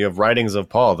you know you have writings of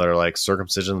Paul that are like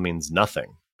circumcision means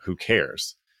nothing. Who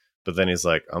cares? But then he's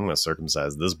like, I'm going to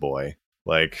circumcise this boy.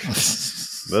 Like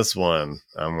this one,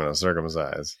 I'm going to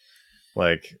circumcise.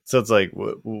 Like, so it's like,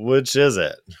 which is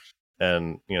it?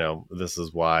 And, you know, this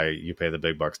is why you pay the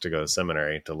big bucks to go to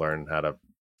seminary to learn how to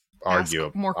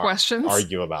argue more questions,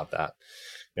 argue about that.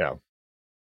 Yeah.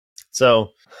 So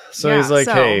he's like,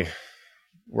 hey,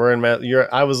 we're in,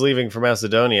 I was leaving for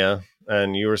Macedonia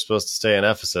and you were supposed to stay in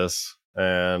Ephesus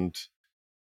and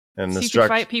instruct,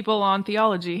 fight people on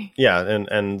theology. Yeah.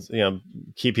 And, you know,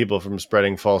 keep people from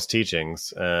spreading false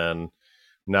teachings and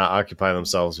not occupy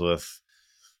themselves with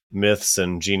myths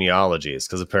and genealogies,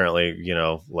 because apparently, you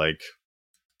know, like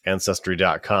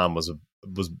Ancestry.com was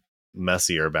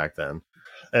messier back then.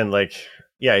 And like,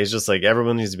 yeah, he's just like,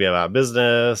 everyone needs to be about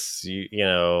business, you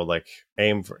know, like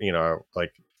aim for, you know,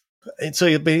 like, and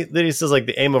so then he says like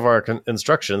the aim of our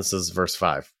instruction, this is verse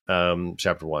 5,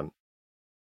 chapter 1,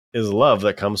 is love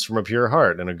that comes from a pure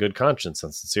heart and a good conscience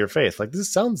and sincere faith. Like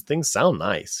things sound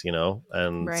nice, you know,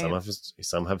 and right.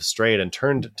 some have strayed and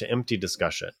turned to empty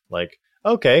discussion. Like,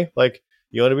 okay, like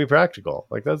you want to be practical.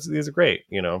 Like these are great,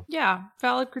 you know? Yeah.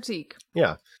 Valid critique.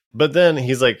 Yeah. But then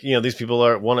he's like, you know, these people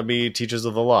want to be teachers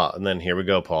of the law. And then here we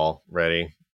go, Paul,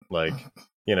 ready. Like,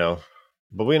 you know,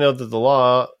 but we know that the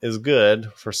law is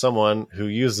good for someone who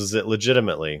uses it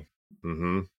legitimately.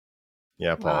 Mm-hmm.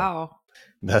 Yeah, Paul. Wow.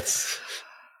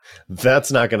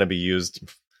 That's not going to be used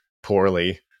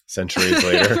poorly centuries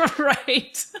later.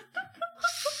 Right.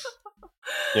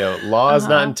 You know, law is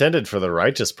not intended for the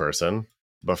righteous person,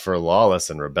 but for lawless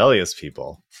and rebellious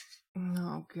people.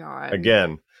 Oh, God.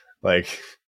 Again, like,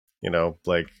 you know,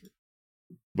 like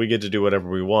we get to do whatever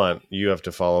we want. You have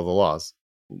to follow the laws,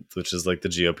 which is like the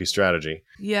GOP strategy.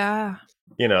 Yeah.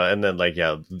 You know, and then like,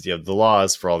 yeah, the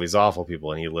laws for all these awful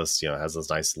people. And he lists, you know, has this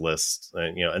nice list.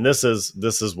 And, you know, and this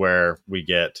is where we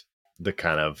get the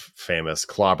kind of famous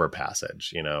clobber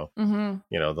passage, you know,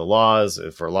 you know, the laws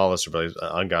for lawless, rebellious,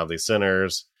 ungodly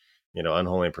sinners, you know,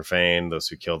 unholy and profane, those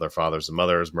who kill their fathers and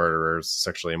mothers, murderers,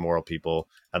 sexually immoral people.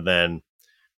 And then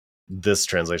this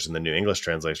translation, the New English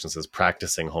translation, says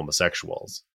practicing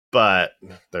homosexuals. But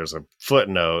there's a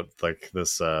footnote like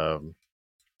this,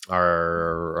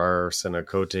 our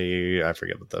Senacote, I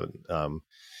forget what the,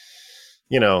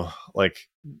 you know, like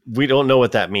we don't know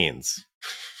what that means.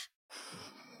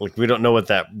 Like we don't know what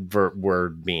that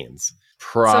word means.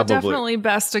 Probably, so definitely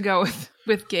best to go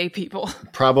with gay people.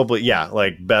 Probably, yeah.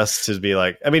 Like best to be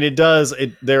like. I mean, it does.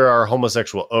 There are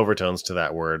homosexual overtones to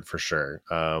that word for sure.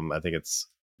 I think it's,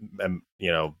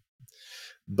 you know,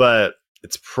 but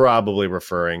it's probably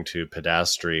referring to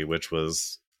pedastry, which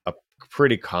was a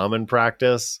pretty common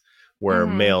practice where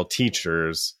male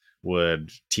teachers would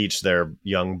teach their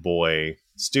young boy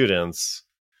students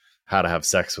how to have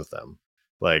sex with them,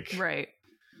 like right.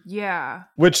 Yeah.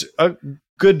 Which,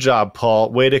 good job,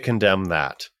 Paul. Way to condemn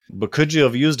that. But could you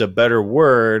have used a better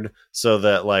word so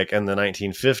that, like, in the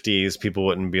 1950s, people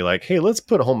wouldn't be like, hey, let's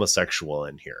put homosexual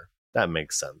in here? That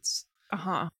makes sense.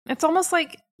 It's almost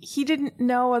like he didn't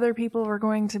know other people were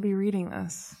going to be reading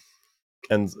this.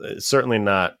 And certainly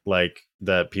not like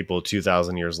that people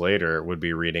 2,000 years later would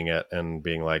be reading it and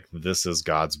being like, this is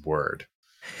God's word.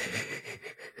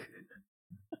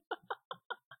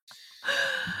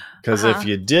 Because if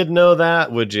you did know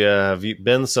that, would you have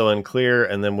been so unclear?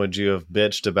 And then would you have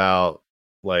bitched about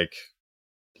like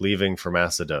leaving for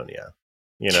Macedonia?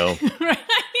 You know, right?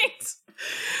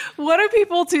 What are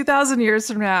people 2,000 years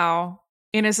from now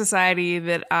in a society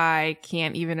that I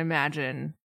can't even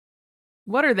imagine?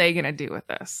 What are they going to do with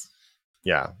this?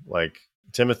 Yeah, like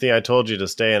Timothy, I told you to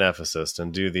stay in Ephesus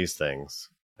and do these things,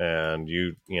 and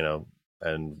you know,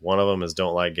 and one of them is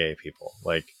don't like gay people.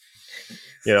 Like,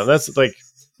 you know, that's like.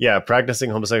 Yeah,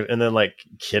 practicing homosexuality, and then like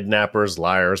kidnappers,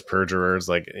 liars, perjurers,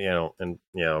 like, you know, and,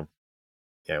 you know,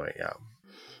 anyway, yeah.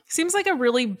 Seems like a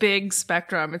really big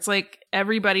spectrum. It's like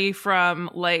everybody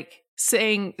from like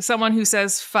saying someone who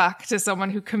says fuck to someone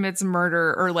who commits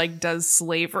murder or like does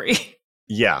slavery.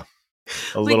 Yeah,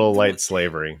 a like, little light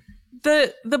slavery.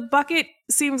 The bucket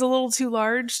seems a little too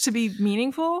large to be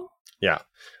meaningful. Yeah.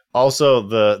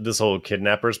 Also, this whole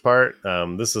kidnappers part,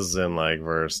 this is in like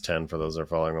verse 10 for those that are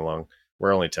following along.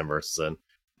 We're only 10 verses in.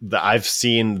 I've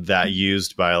seen that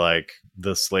used by like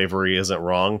the slavery isn't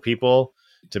wrong people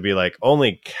to be like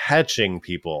only catching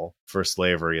people for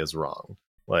slavery is wrong.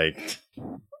 Like,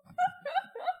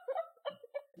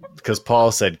 because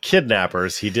Paul said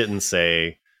kidnappers, he didn't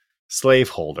say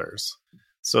slaveholders.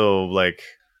 So like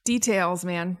details,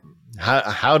 man.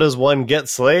 How does one get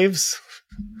slaves?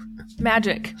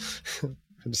 Magic.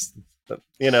 Just,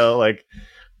 you know, like.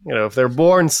 You know, if they're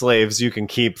born slaves, you can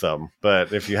keep them.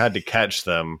 But if you had to catch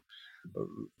them,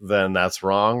 then that's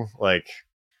wrong. Like,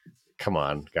 come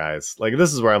on, guys. Like,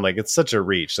 this is where I'm like, it's such a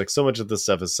reach. Like, so much of this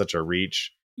stuff is such a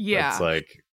reach. Yeah. It's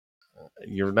like,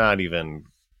 you're not even,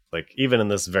 like, even in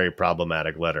this very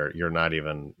problematic letter, you're not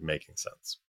even making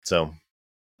sense. So,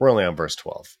 we're only on verse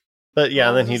 12. But yeah,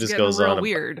 and then he just goes on.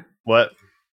 Weird. What?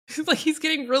 Like, he's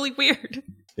getting really weird.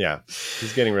 Yeah,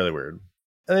 he's getting really weird.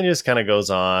 And then he just kind of goes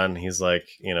on. He's like,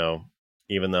 you know,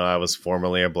 even though I was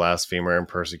formerly a blasphemer and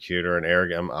persecutor and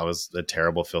arrogant, I was a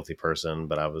terrible, filthy person,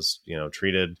 but I was, you know,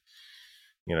 treated,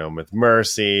 you know, with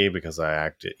mercy because I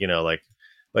acted, you know, like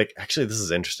actually, this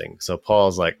is interesting. So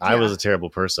Paul's like, I was a terrible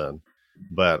person,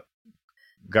 but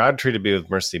God treated me with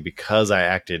mercy because I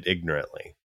acted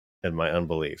ignorantly in my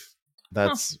unbelief.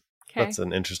 That's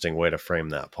an interesting way to frame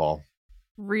that, Paul.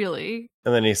 Really?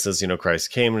 And then he says,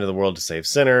 Christ came into the world to save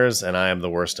sinners, and I am the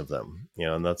worst of them.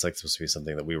 And that's like supposed to be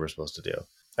something that we were supposed to do.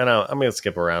 And I'm going to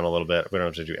skip around a little bit. We don't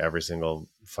have to do every single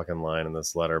fucking line in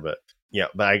this letter, but yeah.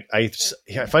 But I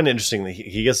find it interesting that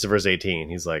he gets to verse 18.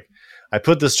 He's like, I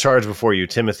put this charge before you,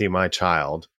 Timothy, my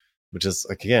child, which is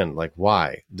like, again, like,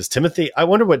 why does Timothy? I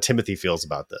wonder what Timothy feels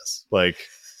about this. Like,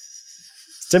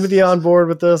 is Timothy on board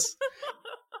with this?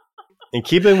 In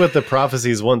keeping with the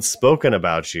prophecies once spoken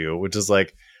about you, which is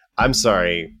like, I'm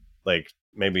sorry, like,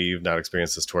 maybe you've not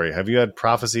experienced this, Tori. Have you had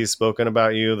prophecies spoken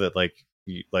about you that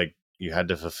you had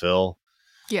to fulfill?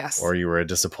 Yes. Or you were a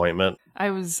disappointment? I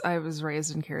was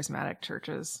raised in charismatic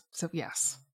churches. So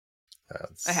yes.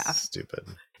 That's I have. Stupid.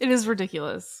 It is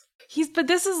ridiculous. But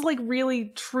this is like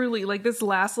really, truly, like this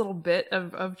last little bit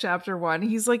of chapter 1.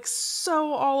 He's like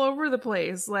so all over the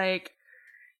place. Like,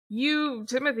 you,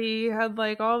 Timothy, had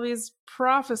like all these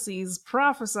prophecies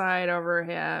prophesied over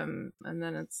him. And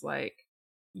then it's like,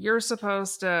 you're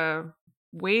supposed to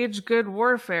wage good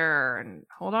warfare and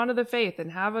hold on to the faith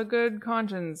and have a good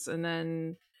conscience. And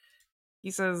then he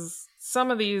says,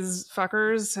 some of these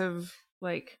fuckers have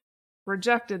like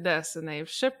rejected this and they've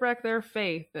shipwrecked their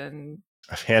faith. And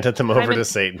I've handed them over to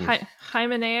Satan.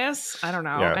 Hymenaeus, I don't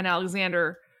know, yeah. And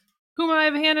Alexander, whom I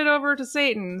have handed over to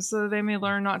Satan, so they may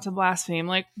learn not to blaspheme.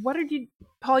 Like, what did you,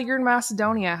 Paul, you're in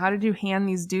Macedonia. How did you hand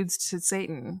these dudes to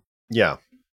Satan? Yeah.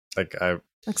 Like,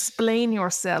 explain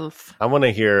yourself. I want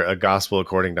to hear a gospel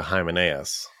according to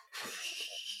Hymenaeus.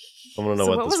 I want to know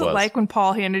what this was. What was it like when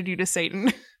Paul handed you to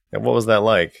Satan? And what was that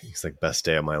like? He's like, best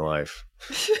day of my life.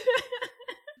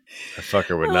 That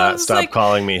fucker would not stop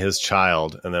calling me his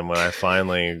child. And then when I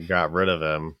finally got rid of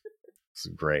him, it's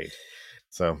great.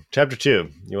 So, chapter 2,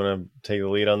 you want to take the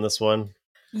lead on this one?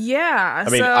 Yeah. I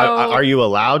mean, are you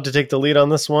allowed to take the lead on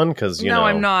this one? Because no,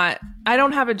 I'm not. I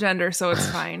don't have a gender, so it's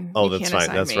fine. Oh, that's fine.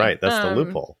 That's right. That's the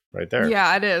loophole right there.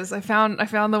 Yeah, it is. I found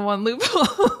the one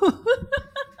loophole.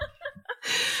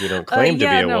 If you don't claim to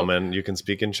be a woman, you can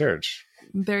speak in church.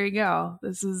 There you go.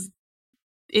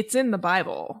 It's in the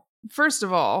Bible. First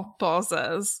of all, Paul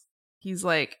says, he's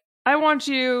like, I want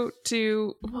you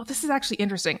to, well, this is actually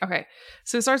interesting. Okay.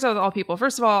 So it starts out with all people.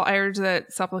 First of all, I urge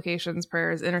that supplications,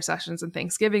 prayers, intercessions, and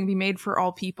thanksgiving be made for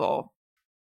all people.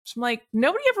 So I'm like,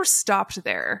 nobody ever stopped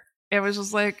there. It was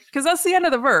just like, because that's the end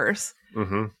of the verse.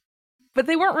 Mm-hmm. But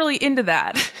they weren't really into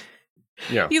that.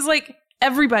 Yeah. He's like,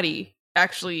 everybody,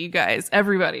 actually, you guys,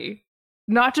 everybody,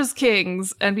 not just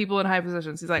kings and people in high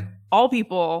positions. He's like, all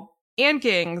people and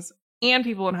kings and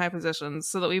people in high positions,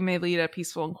 so that we may lead a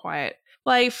peaceful and quiet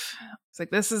life. It's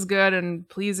like, this is good and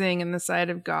pleasing in the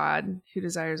sight of God, who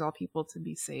desires all people to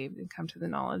be saved and come to the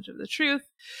knowledge of the truth.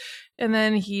 And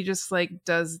then he just like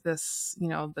does this,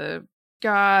 the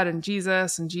God and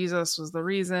Jesus was the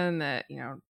reason that, he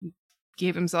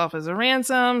gave himself as a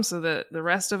ransom so that the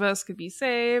rest of us could be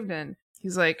saved. And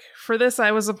he's like, for this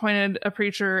I was appointed a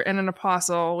preacher and an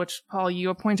apostle, which, Paul,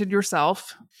 you appointed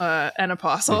yourself an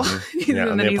apostle. Mm-hmm. Yeah,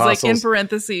 and then he's like, in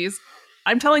parentheses,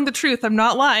 I'm telling the truth, I'm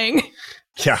not lying.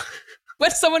 Yeah.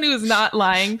 What someone who is not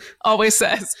lying always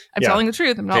says. I'm telling the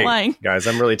truth, I'm not lying. Guys,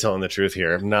 I'm really telling the truth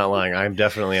here. I'm not lying. I'm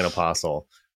definitely an apostle.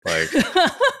 Like,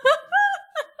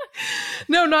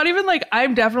 no, not even like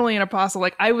I'm definitely an apostle.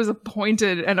 Like, I was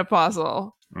appointed an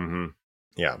apostle. Mm-hmm.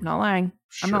 Yeah. I'm not lying.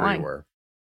 Sure, I'm not lying. You were.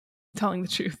 Telling the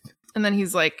truth. And then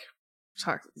he's like,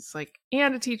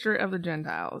 and a teacher of the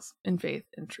Gentiles in faith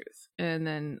and truth. And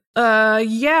then,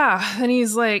 and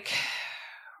he's like,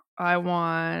 I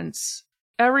want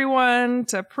everyone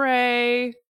to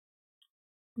pray,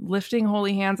 lifting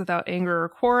holy hands without anger or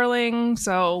quarreling.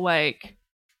 So, like,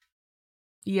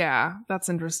 yeah, that's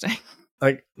interesting.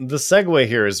 Like, the segue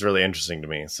here is really interesting to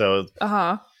me. So,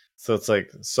 So it's like,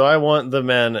 so I want the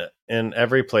men in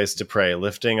every place to pray,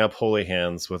 lifting up holy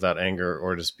hands without anger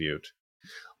or dispute.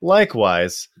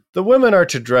 Likewise, the women are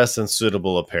to dress in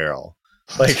suitable apparel.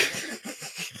 Like,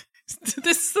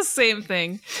 this is the same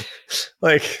thing.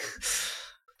 Like,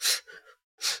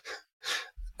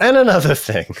 and another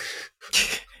thing.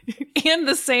 And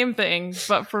the same thing,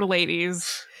 but for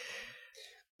ladies.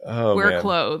 Wear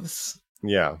clothes.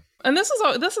 Yeah. And this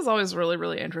is always really,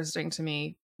 really interesting to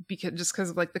me,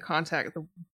 because of like the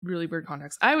really weird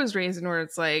context. I was raised in where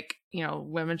it's like,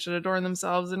 women should adorn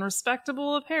themselves in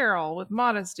respectable apparel with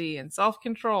modesty and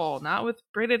self-control, not with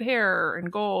braided hair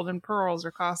and gold and pearls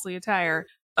or costly attire.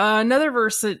 Another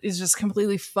verse that is just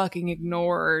completely fucking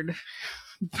ignored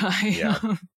by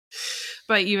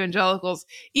evangelicals,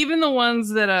 even the ones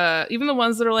that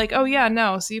are like, oh yeah,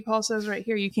 no, see, Paul says right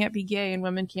here, you can't be gay and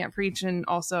women can't preach, and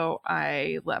also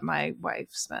I let my wife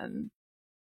spend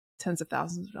tens of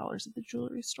thousands of dollars at the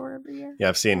jewelry store every year. Yeah,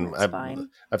 I've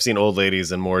seen old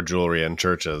ladies and more jewelry in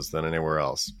churches than anywhere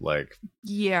else. Like,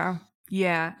 yeah.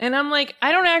 And I'm like,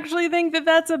 I don't actually think that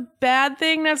that's a bad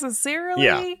thing necessarily.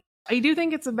 Yeah. I do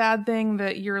think it's a bad thing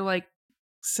that you're like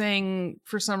saying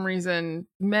for some reason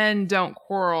men don't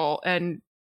quarrel and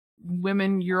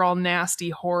women, you're all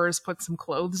nasty whores, put some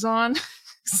clothes on.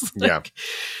 Like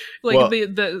well,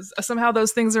 the somehow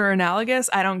those things are analogous.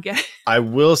 I don't get it. I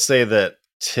will say that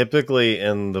typically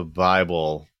in the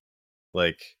Bible,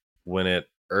 like when it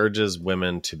urges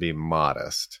women to be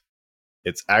modest,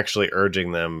 it's actually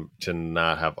urging them to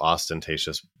not have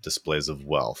ostentatious displays of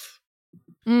wealth.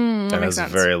 That has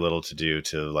very little to do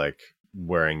to like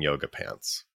wearing yoga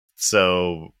pants.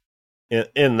 So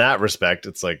in that respect,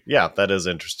 it's like, yeah, that is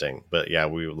interesting. But yeah,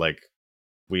 we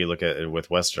look at it with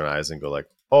Western eyes and go like,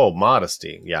 oh,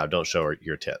 modesty. Yeah, don't show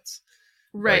your tits.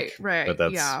 Right. But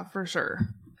that's... Yeah, for sure.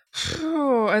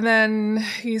 Oh, and then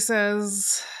he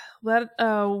says, let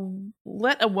a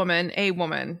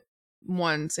woman,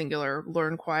 one singular,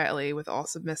 learn quietly with all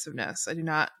submissiveness. I do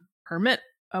not permit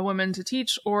a woman to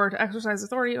teach or to exercise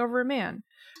authority over a man.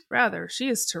 Rather, she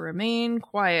is to remain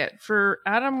quiet. For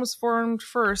Adam was formed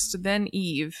first, then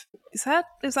Eve. Is that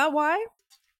why?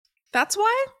 That's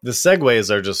why? The segues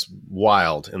are just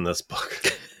wild in this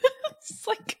book. It's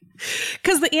like,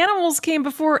 because the animals came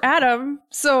before Adam,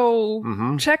 so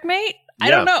checkmate? I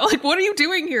don't know. Like, what are you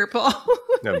doing here, Paul?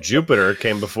 No, Jupiter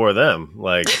came before them.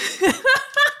 Like,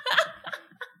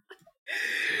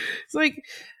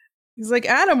 he's like,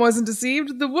 Adam wasn't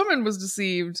deceived, the woman was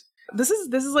deceived. This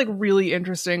is like really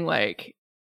interesting, like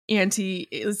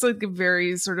it's like a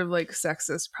very sort of like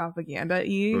sexist propaganda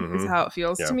is how it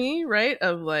feels to me, right?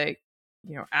 Of like,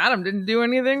 you know, Adam didn't do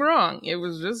anything wrong. It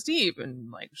was just Eve,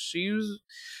 and like she was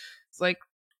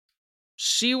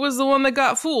the one that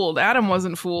got fooled. Adam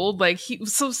wasn't fooled. Like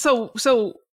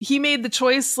so he made the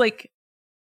choice like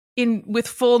with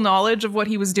full knowledge of what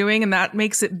he was doing, and that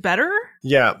makes it better.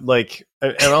 Yeah, like,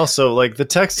 and also like the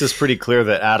text is pretty clear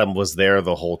that Adam was there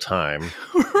the whole time.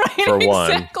 Right, for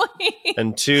one. Exactly.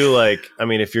 And two, like, I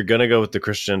mean, if you're gonna go with the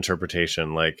Christian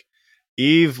interpretation, like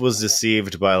Eve was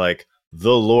deceived by like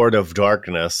the Lord of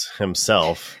Darkness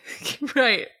himself.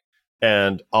 Right.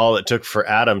 And all it took for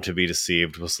Adam to be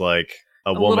deceived was like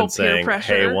a woman saying,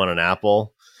 "Hey, want an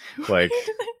apple?" Like,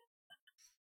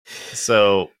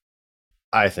 so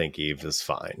I think Eve is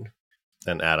fine,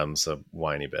 and Adam's a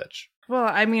whiny bitch. Well,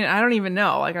 I mean, I don't even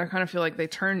know. Like, I kind of feel like they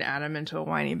turned Adam into a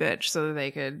whiny bitch so that they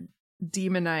could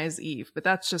demonize Eve. But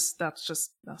that's just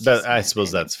I suppose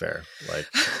that's fair. Like,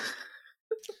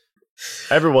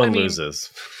 everyone loses.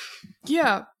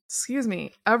 Yeah, excuse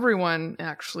me. Everyone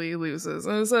actually loses.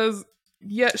 And it says,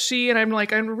 yet she, and I'm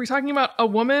like, are we talking about a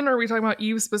woman, or are we talking about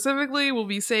Eve specifically, will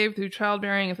be saved through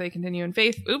childbearing if they continue in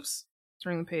faith. Oops,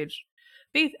 turning the page.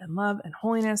 Faith and love and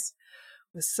holiness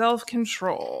with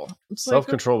self-control.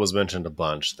 Self-control was mentioned a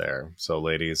bunch there. So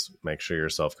ladies, make sure you're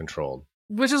self-controlled.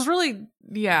 Which is really,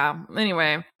 yeah,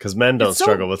 anyway. Because men don't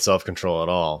struggle with self-control at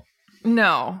all.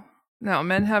 No,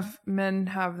 men have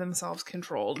themselves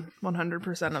controlled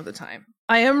 100% of the time.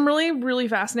 I am really, really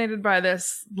fascinated by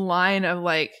this line of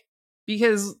like,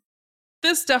 because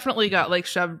this definitely got like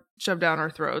shoved down our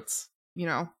throats, you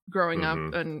know, growing up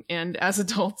and as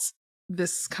adults.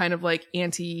 This kind of like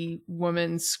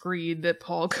anti-woman screed that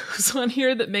Paul goes on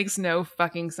here that makes no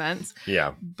fucking sense.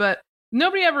 Yeah. But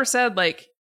nobody ever said like,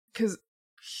 because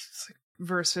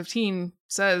verse 15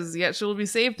 says, yet she will be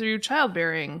saved through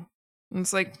childbearing. And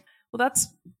it's like, well, that's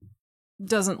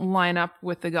doesn't line up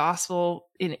with the gospel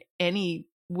in any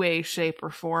way, shape, or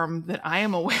form that I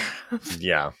am aware of.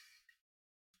 Yeah.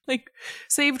 Like,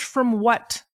 saved from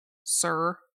what,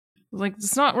 sir? Like,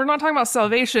 we're not talking about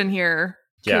salvation here.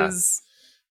 Because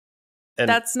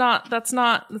that's not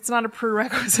a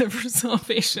prerequisite for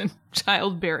salvation,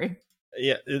 childbearing.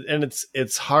 Yeah, and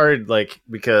it's hard, like,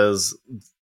 because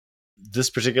this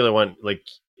particular one, like,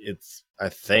 it's, I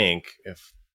think,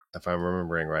 if I'm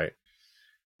remembering right,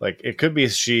 like, it could be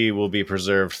she will be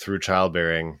preserved through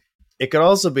childbearing. It could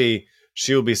also be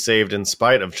she will be saved in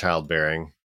spite of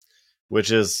childbearing,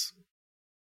 which is,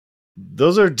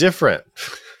 those are different.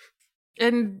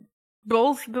 And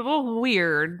both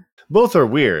weird. Both are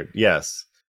weird, yes.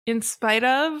 In spite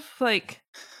of, like,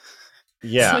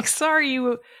 yeah, it's like sorry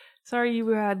you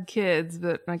had kids,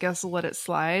 but I guess we'll let it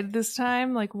slide this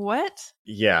time. Like, what?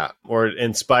 Yeah, or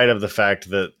in spite of the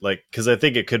fact that, like, because I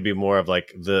think it could be more of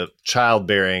like the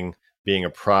childbearing being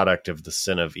a product of the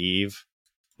sin of Eve,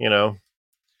 you know.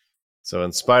 So,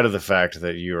 in spite of the fact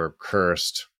that you are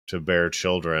cursed to bear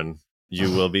children,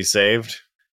 you will be saved.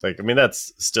 Like, I mean,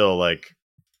 that's still like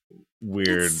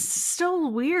weird. It's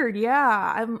still weird.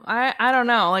 Yeah. I don't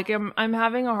know. Like I'm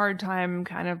having a hard time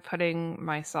kind of putting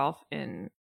myself in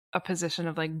a position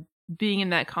of like being in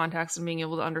that context and being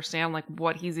able to understand like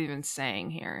what he's even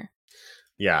saying here.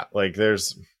 Yeah. Like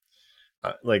there's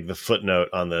like the footnote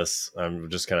on this. I'm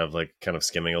just kind of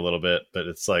skimming a little bit, but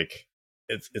it's like,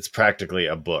 it's practically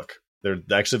a book.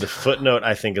 Actually, the footnote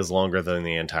I think is longer than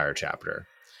the entire chapter.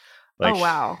 Like, oh,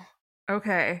 wow.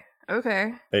 Okay.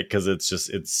 Because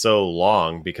it's so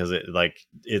long because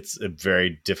it's a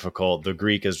very difficult. The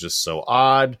Greek is just so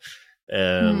odd,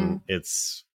 and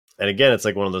and again, it's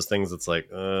like one of those things that's like,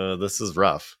 this is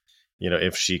rough.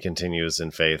 If she continues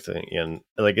in faith, and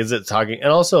like, is it talking?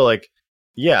 And also, like,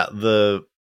 yeah,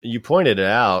 you pointed it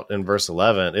out in verse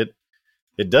 11.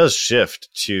 It does shift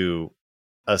to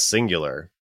a singular,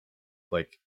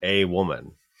 like a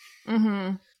woman,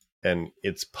 and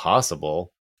it's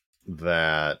possible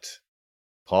that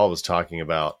Paul was talking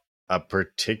about a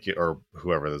particular, or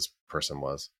whoever this person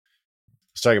was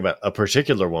talking about a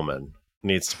particular woman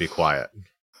needs to be quiet.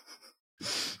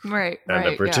 Right. And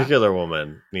a particular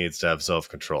woman needs to have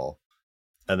self-control.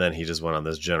 And then he just went on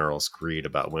this general screed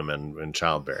about women and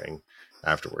childbearing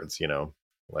afterwards,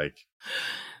 like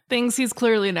things he's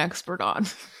clearly an expert on.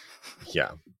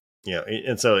 Yeah.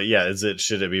 And so,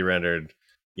 should it be rendered,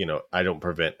 I don't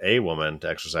prevent a woman to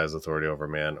exercise authority over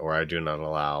man, or I do not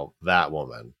allow that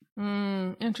woman.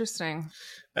 Interesting.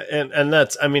 And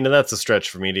that's a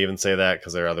stretch for me to even say that,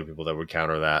 because there are other people that would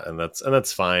counter that, and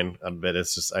that's fine. But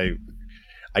it's just,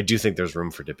 I do think there's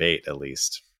room for debate, at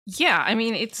least. Yeah. I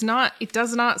mean, it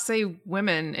does not say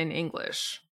women in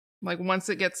English. Like once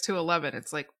it gets to 11,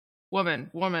 it's like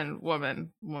woman, woman,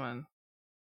 woman, woman.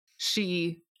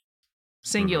 She,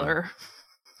 singular,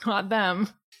 not them.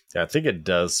 Yeah, I think it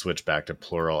does switch back to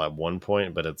plural at one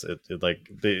point, but it's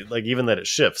even that it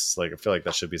shifts. Like, I feel like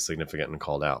that should be significant and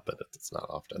called out, but it's not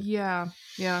often. Yeah.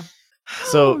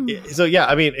 So yeah,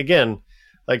 I mean, again,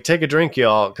 like, take a drink,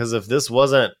 y'all, because if this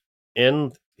wasn't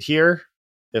in here,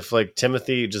 if like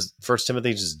First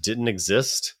Timothy just didn't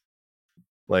exist,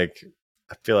 like,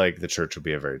 I feel like the church would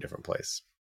be a very different place.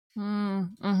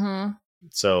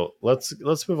 So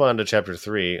let's move on to chapter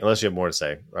 3, unless you have more to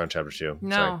say on chapter 2.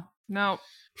 No.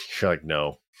 You're like,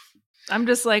 no. I'm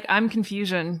just like, I'm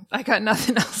confusion. I got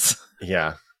nothing else.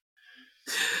 Yeah.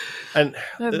 And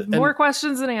more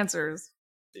questions than answers.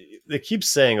 They keep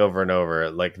saying over and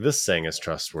over, like, this saying is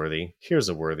trustworthy. Here's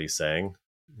a worthy saying,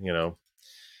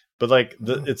 but like,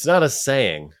 it's not a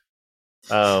saying.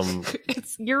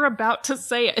 You're about to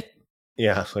say it.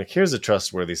 Yeah. Like, here's a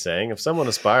trustworthy saying. If someone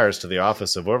aspires to the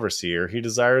office of overseer, he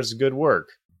desires good work.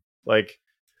 Like,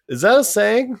 is that a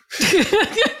saying?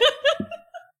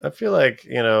 I feel like,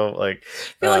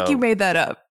 you made that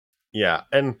up. Yeah.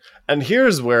 And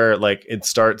here's where, like, it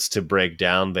starts to break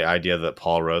down the idea that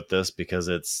Paul wrote this, because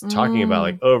it's talking about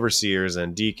like overseers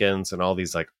and deacons and all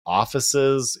these like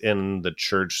offices in the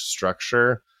church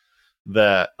structure,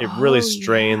 that it really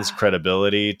strains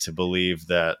credibility to believe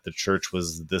that the church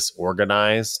was this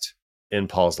organized in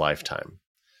Paul's lifetime.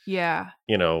 Yeah.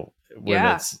 And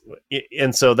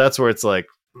so that's where it's like,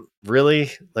 really?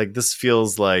 Like, this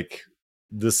feels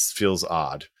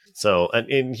odd. So, and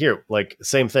in here, like,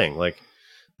 same thing, like,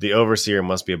 the overseer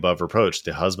must be above reproach,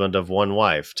 the husband of one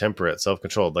wife, temperate,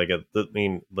 self-controlled. Like,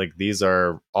 these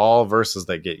are all verses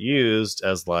that get used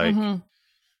as like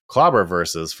clobber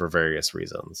verses for various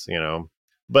reasons,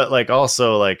 but like,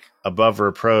 also like, above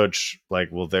reproach, like,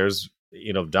 well, there's,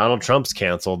 Donald Trump's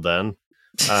canceled then.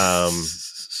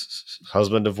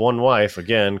 Husband of one wife,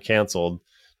 again, canceled.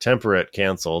 Temperate,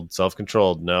 canceled.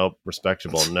 Self-controlled, nope.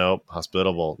 Respectable, nope.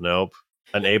 Hospitable, nope.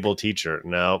 An able teacher,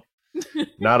 nope.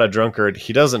 Not a drunkard.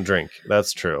 He doesn't drink.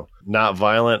 That's true. Not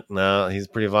violent. No, he's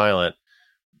pretty violent.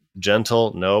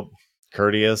 Gentle, nope.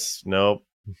 Courteous, nope.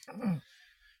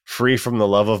 Free from the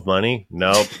love of money,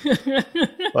 nope.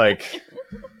 Like,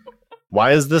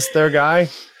 why is this their guy?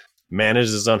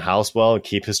 Manage his own house well and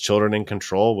keep his children in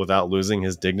control without losing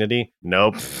his dignity,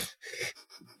 nope.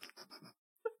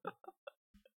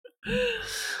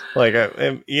 Like,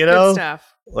 good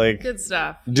stuff. Like, good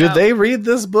stuff. Do they read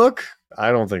this book?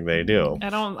 I don't think they do. I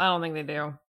don't think they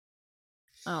do.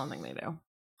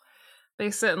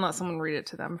 They sit and let someone read it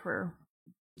to them for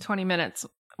 20 minutes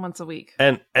once a week.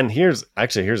 And here's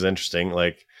interesting.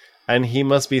 Like, and he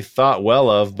must be thought well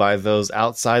of by those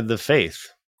outside the faith.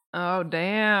 Oh,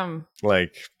 damn.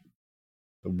 Like,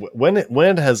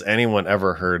 when has anyone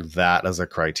ever heard that as a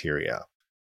criteria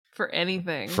for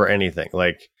anything?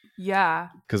 Like, yeah,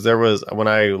 because there was, when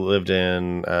I lived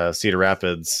in Cedar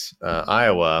Rapids,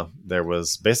 Iowa, there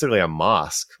was basically a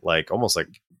mosque, like almost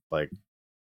like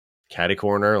catty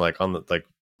corner, like on the, like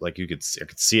like I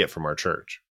could see it from our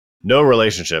church. No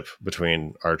relationship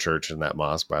between our church and that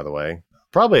mosque, by the way.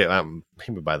 Probably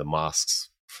maybe by the mosque's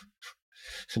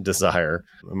desire.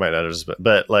 It might not just,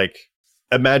 but like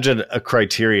imagine a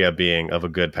criteria being of a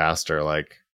good pastor,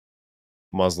 like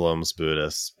Muslims,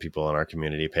 Buddhists, people in our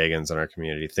community, pagans in our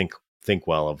community, think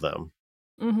well of them.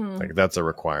 Mm-hmm. Like that's a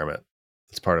requirement.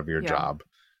 It's part of your job.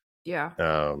 Yeah.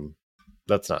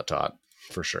 That's not taught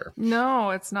for sure. No,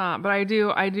 it's not. But I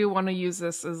do want to use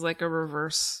this as like a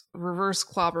reverse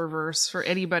clobber verse for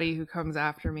anybody who comes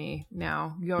after me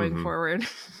now going forward.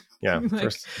 Yeah.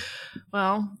 Like,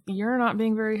 well, you're not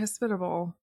being very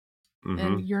hospitable.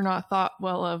 And you're not thought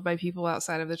well of by people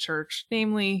outside of the church,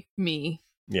 namely me.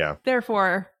 Yeah.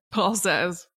 Therefore, Paul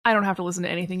says, I don't have to listen to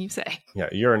anything you say. Yeah,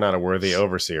 you're not a worthy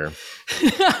overseer.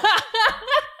 It's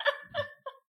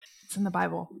in the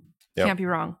Bible. Yep. Can't be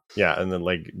wrong. Yeah, and then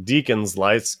like deacons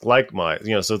likewise,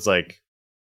 so it's like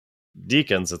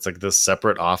deacons, it's like this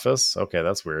separate office. Okay,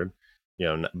 that's weird.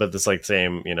 But this like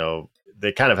same,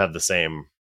 they kind of have the same,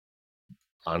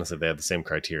 honestly, they have the same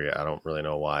criteria. I don't really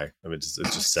know why. I mean, it's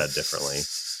just said differently.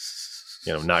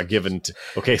 Not given to,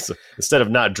 okay, so instead of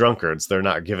not drunkards, they're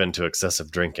not given to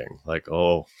excessive drinking. Like,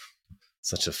 oh,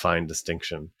 such a fine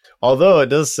distinction. Although it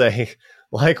does say,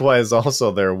 likewise,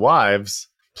 also their wives,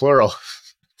 plural,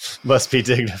 must be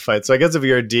dignified. So I guess if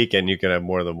you're a deacon, you can have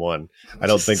more than one. I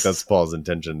don't think that's Paul's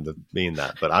intention to mean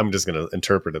that, but I'm just going to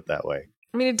interpret it that way.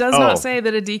 I mean, it does not say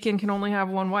that a deacon can only have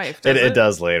one wife. It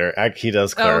does later. He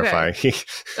does clarify.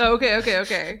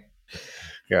 Okay.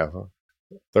 Yeah.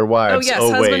 Their wives. Oh, yes.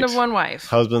 Husband of one wife.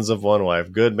 Husbands of one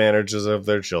wife. Good managers of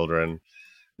their children.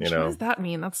 What does that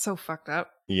mean? That's so fucked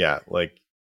up. Yeah. Like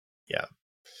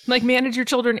manage your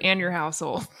children and your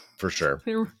household. For sure.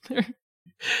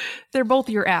 They're both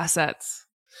your assets.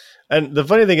 And the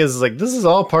funny thing is like, this is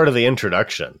all part of the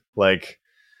introduction. Like,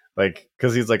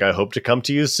 because he's like, I hope to come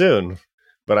to you soon,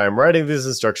 but I'm writing this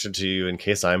instruction to you in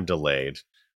case I'm delayed,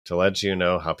 to let you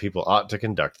know how people ought to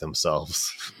conduct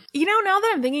themselves. Now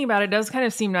that I'm thinking about it, it does kind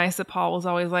of seem nice that Paul was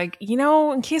always like,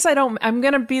 in case I'm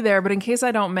going to be there, but in case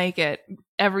I don't make it,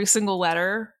 every single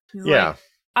letter. He's like,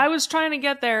 I was trying to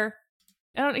get there.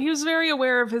 And he was very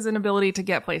aware of his inability to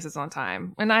get places on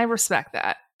time. And I respect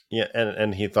that. Yeah.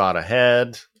 And he thought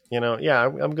ahead, yeah,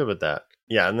 I'm good with that.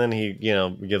 Yeah. And then he,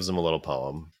 gives him a little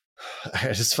poem.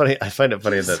 It's just funny. I find it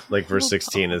funny that like verse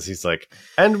 16 is he's like,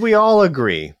 and we all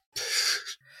agree.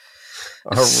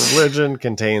 Our religion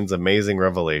contains amazing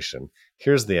revelation.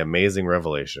 Here's the amazing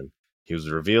revelation. He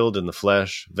was revealed in the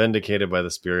flesh, vindicated by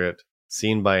the Spirit,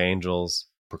 seen by angels,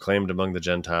 proclaimed among the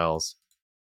Gentiles,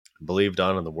 believed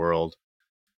on in the world,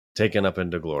 taken up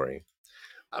into glory.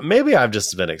 Maybe I've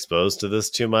just been exposed to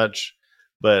this too much,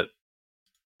 but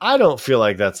I don't feel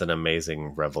like that's an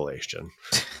amazing revelation.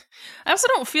 I also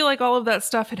don't feel like all of that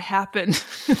stuff had happened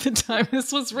at the time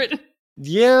this was written.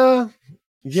 Yeah.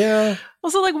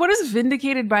 Also, like, what is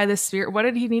vindicated by the Spirit? What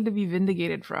did he need to be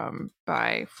vindicated for?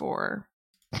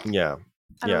 Yeah.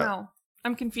 I don't know.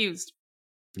 I'm confused.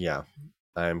 Yeah,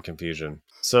 I am confusion.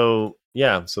 So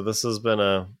this has been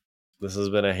a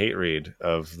hate read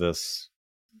of this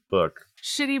book.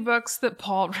 Shitty books that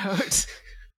Paul wrote.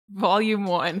 Volume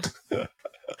 1.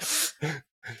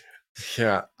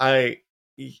 Yeah, I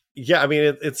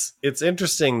mean it's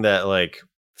interesting that like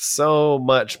so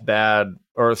much bad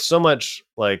or so much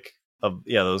like of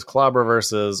those clobber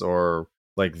verses or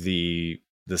like the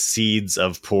seeds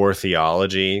of poor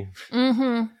theology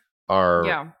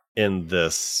are in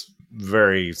this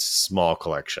very small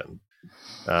collection.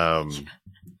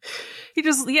 He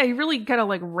really kind of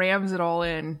like rams it all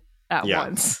in at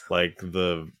once. Like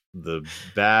the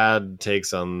bad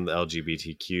takes on the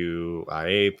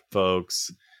LGBTQIA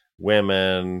folks,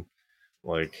 women,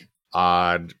 like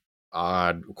odd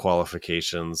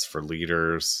qualifications for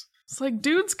leaders. It's like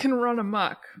dudes can run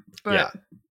amok, but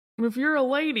if you're a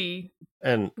lady,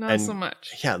 not so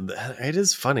much. Yeah, it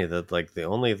is funny that like the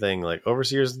only thing like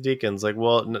overseers and deacons, like,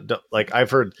 well, like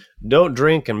I've heard don't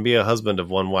drink and be a husband of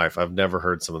one wife. I've never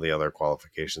heard some of the other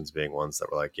qualifications being ones that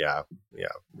were like, yeah,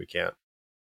 we can't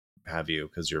have you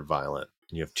because you're violent.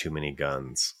 You have too many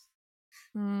guns.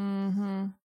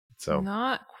 So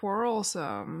not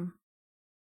quarrelsome.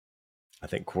 I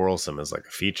think quarrelsome is like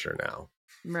a feature now.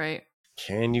 Right.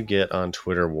 Can you get on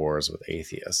Twitter wars with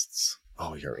atheists?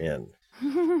 Oh, you're in.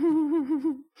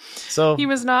 So he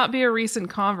must not be a recent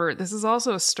convert. This is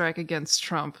also a strike against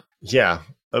Trump. Yeah.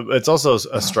 It's also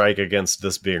a strike against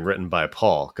this being written by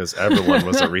Paul because everyone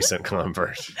was a recent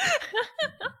convert.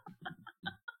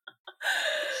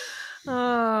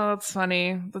 Oh, that's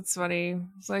funny. It's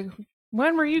like,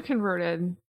 when were you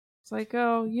converted? It's like,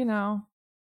 oh,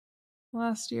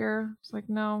 last year. It's like,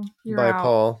 no, you're Bye, out.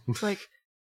 Paul. It's like,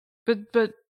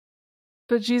 but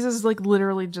Jesus like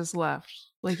literally just left.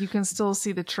 Like you can still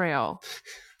see the trail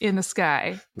in the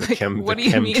sky. Like, what do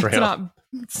you mean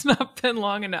it's not been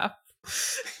long enough?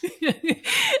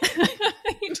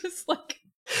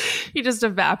 He just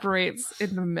evaporates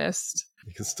in the mist.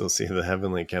 You can still see the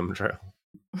heavenly chemtrail.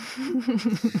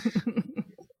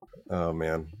 Oh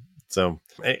man. So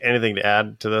anything to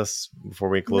add to this before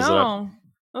we close it up? No,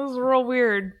 that was real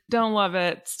weird. Don't love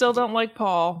it. Still don't like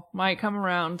Paul. Might come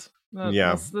around.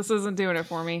 Yeah. This isn't doing it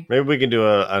for me. Maybe we can do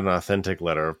an authentic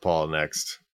letter of Paul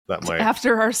next. That might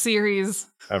after our series.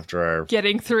 After our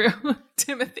getting through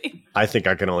Timothy. I think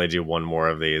I can only do one more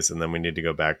of these, and then we need to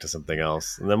go back to something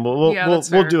else, and then we'll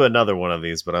do another one of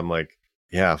these. But I'm like,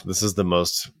 yeah, this is the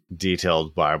most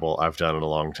detailed Bible I've done in a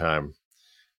long time,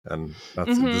 and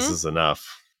this is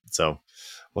enough. So,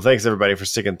 well, thanks everybody for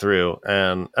sticking through,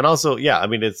 and also, yeah, I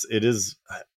mean, it is.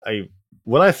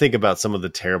 When I think about some of the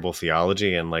terrible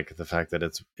theology and like the fact that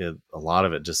a lot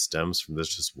of it just stems from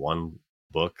this just one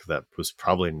book that was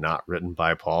probably not written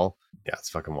by Paul. Yeah, it's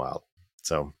fucking wild.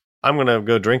 So I'm going to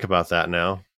go drink about that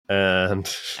now. And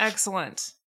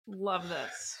excellent. Love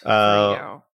this.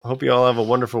 Hope you all have a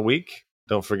wonderful week.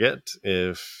 Don't forget,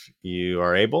 if you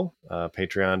are able,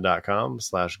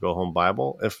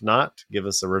 patreon.com/gohomebible. If not, give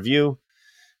us a review.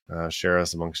 Share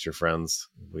us amongst your friends.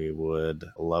 We would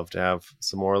love to have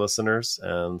some more listeners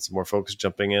and some more folks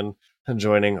jumping in and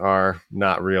joining our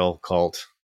not real cult.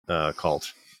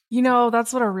 You know,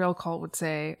 that's what a real cult would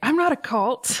say. I'm not a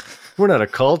cult. We're not a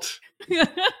cult.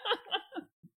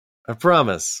 I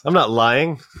promise. I'm not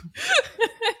lying.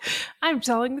 I'm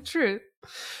telling the truth.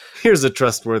 Here's a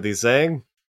trustworthy saying.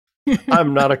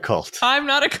 I'm not a cult. I'm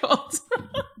not a cult.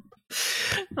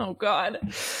 Oh, God.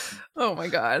 Oh, my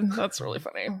God. That's really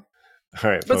funny. All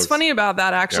right. What's funny about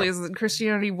that, actually, is that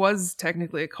Christianity was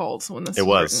technically a cult when this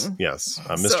was written. Yes.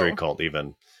 A mystery cult,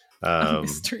 even. A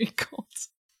mystery cult.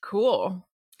 Cool.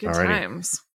 Good Alrighty.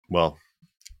 Times. Well,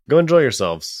 go enjoy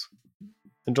yourselves.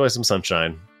 Enjoy some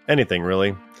sunshine. Anything,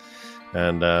 really.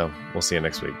 And we'll see you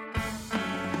next week.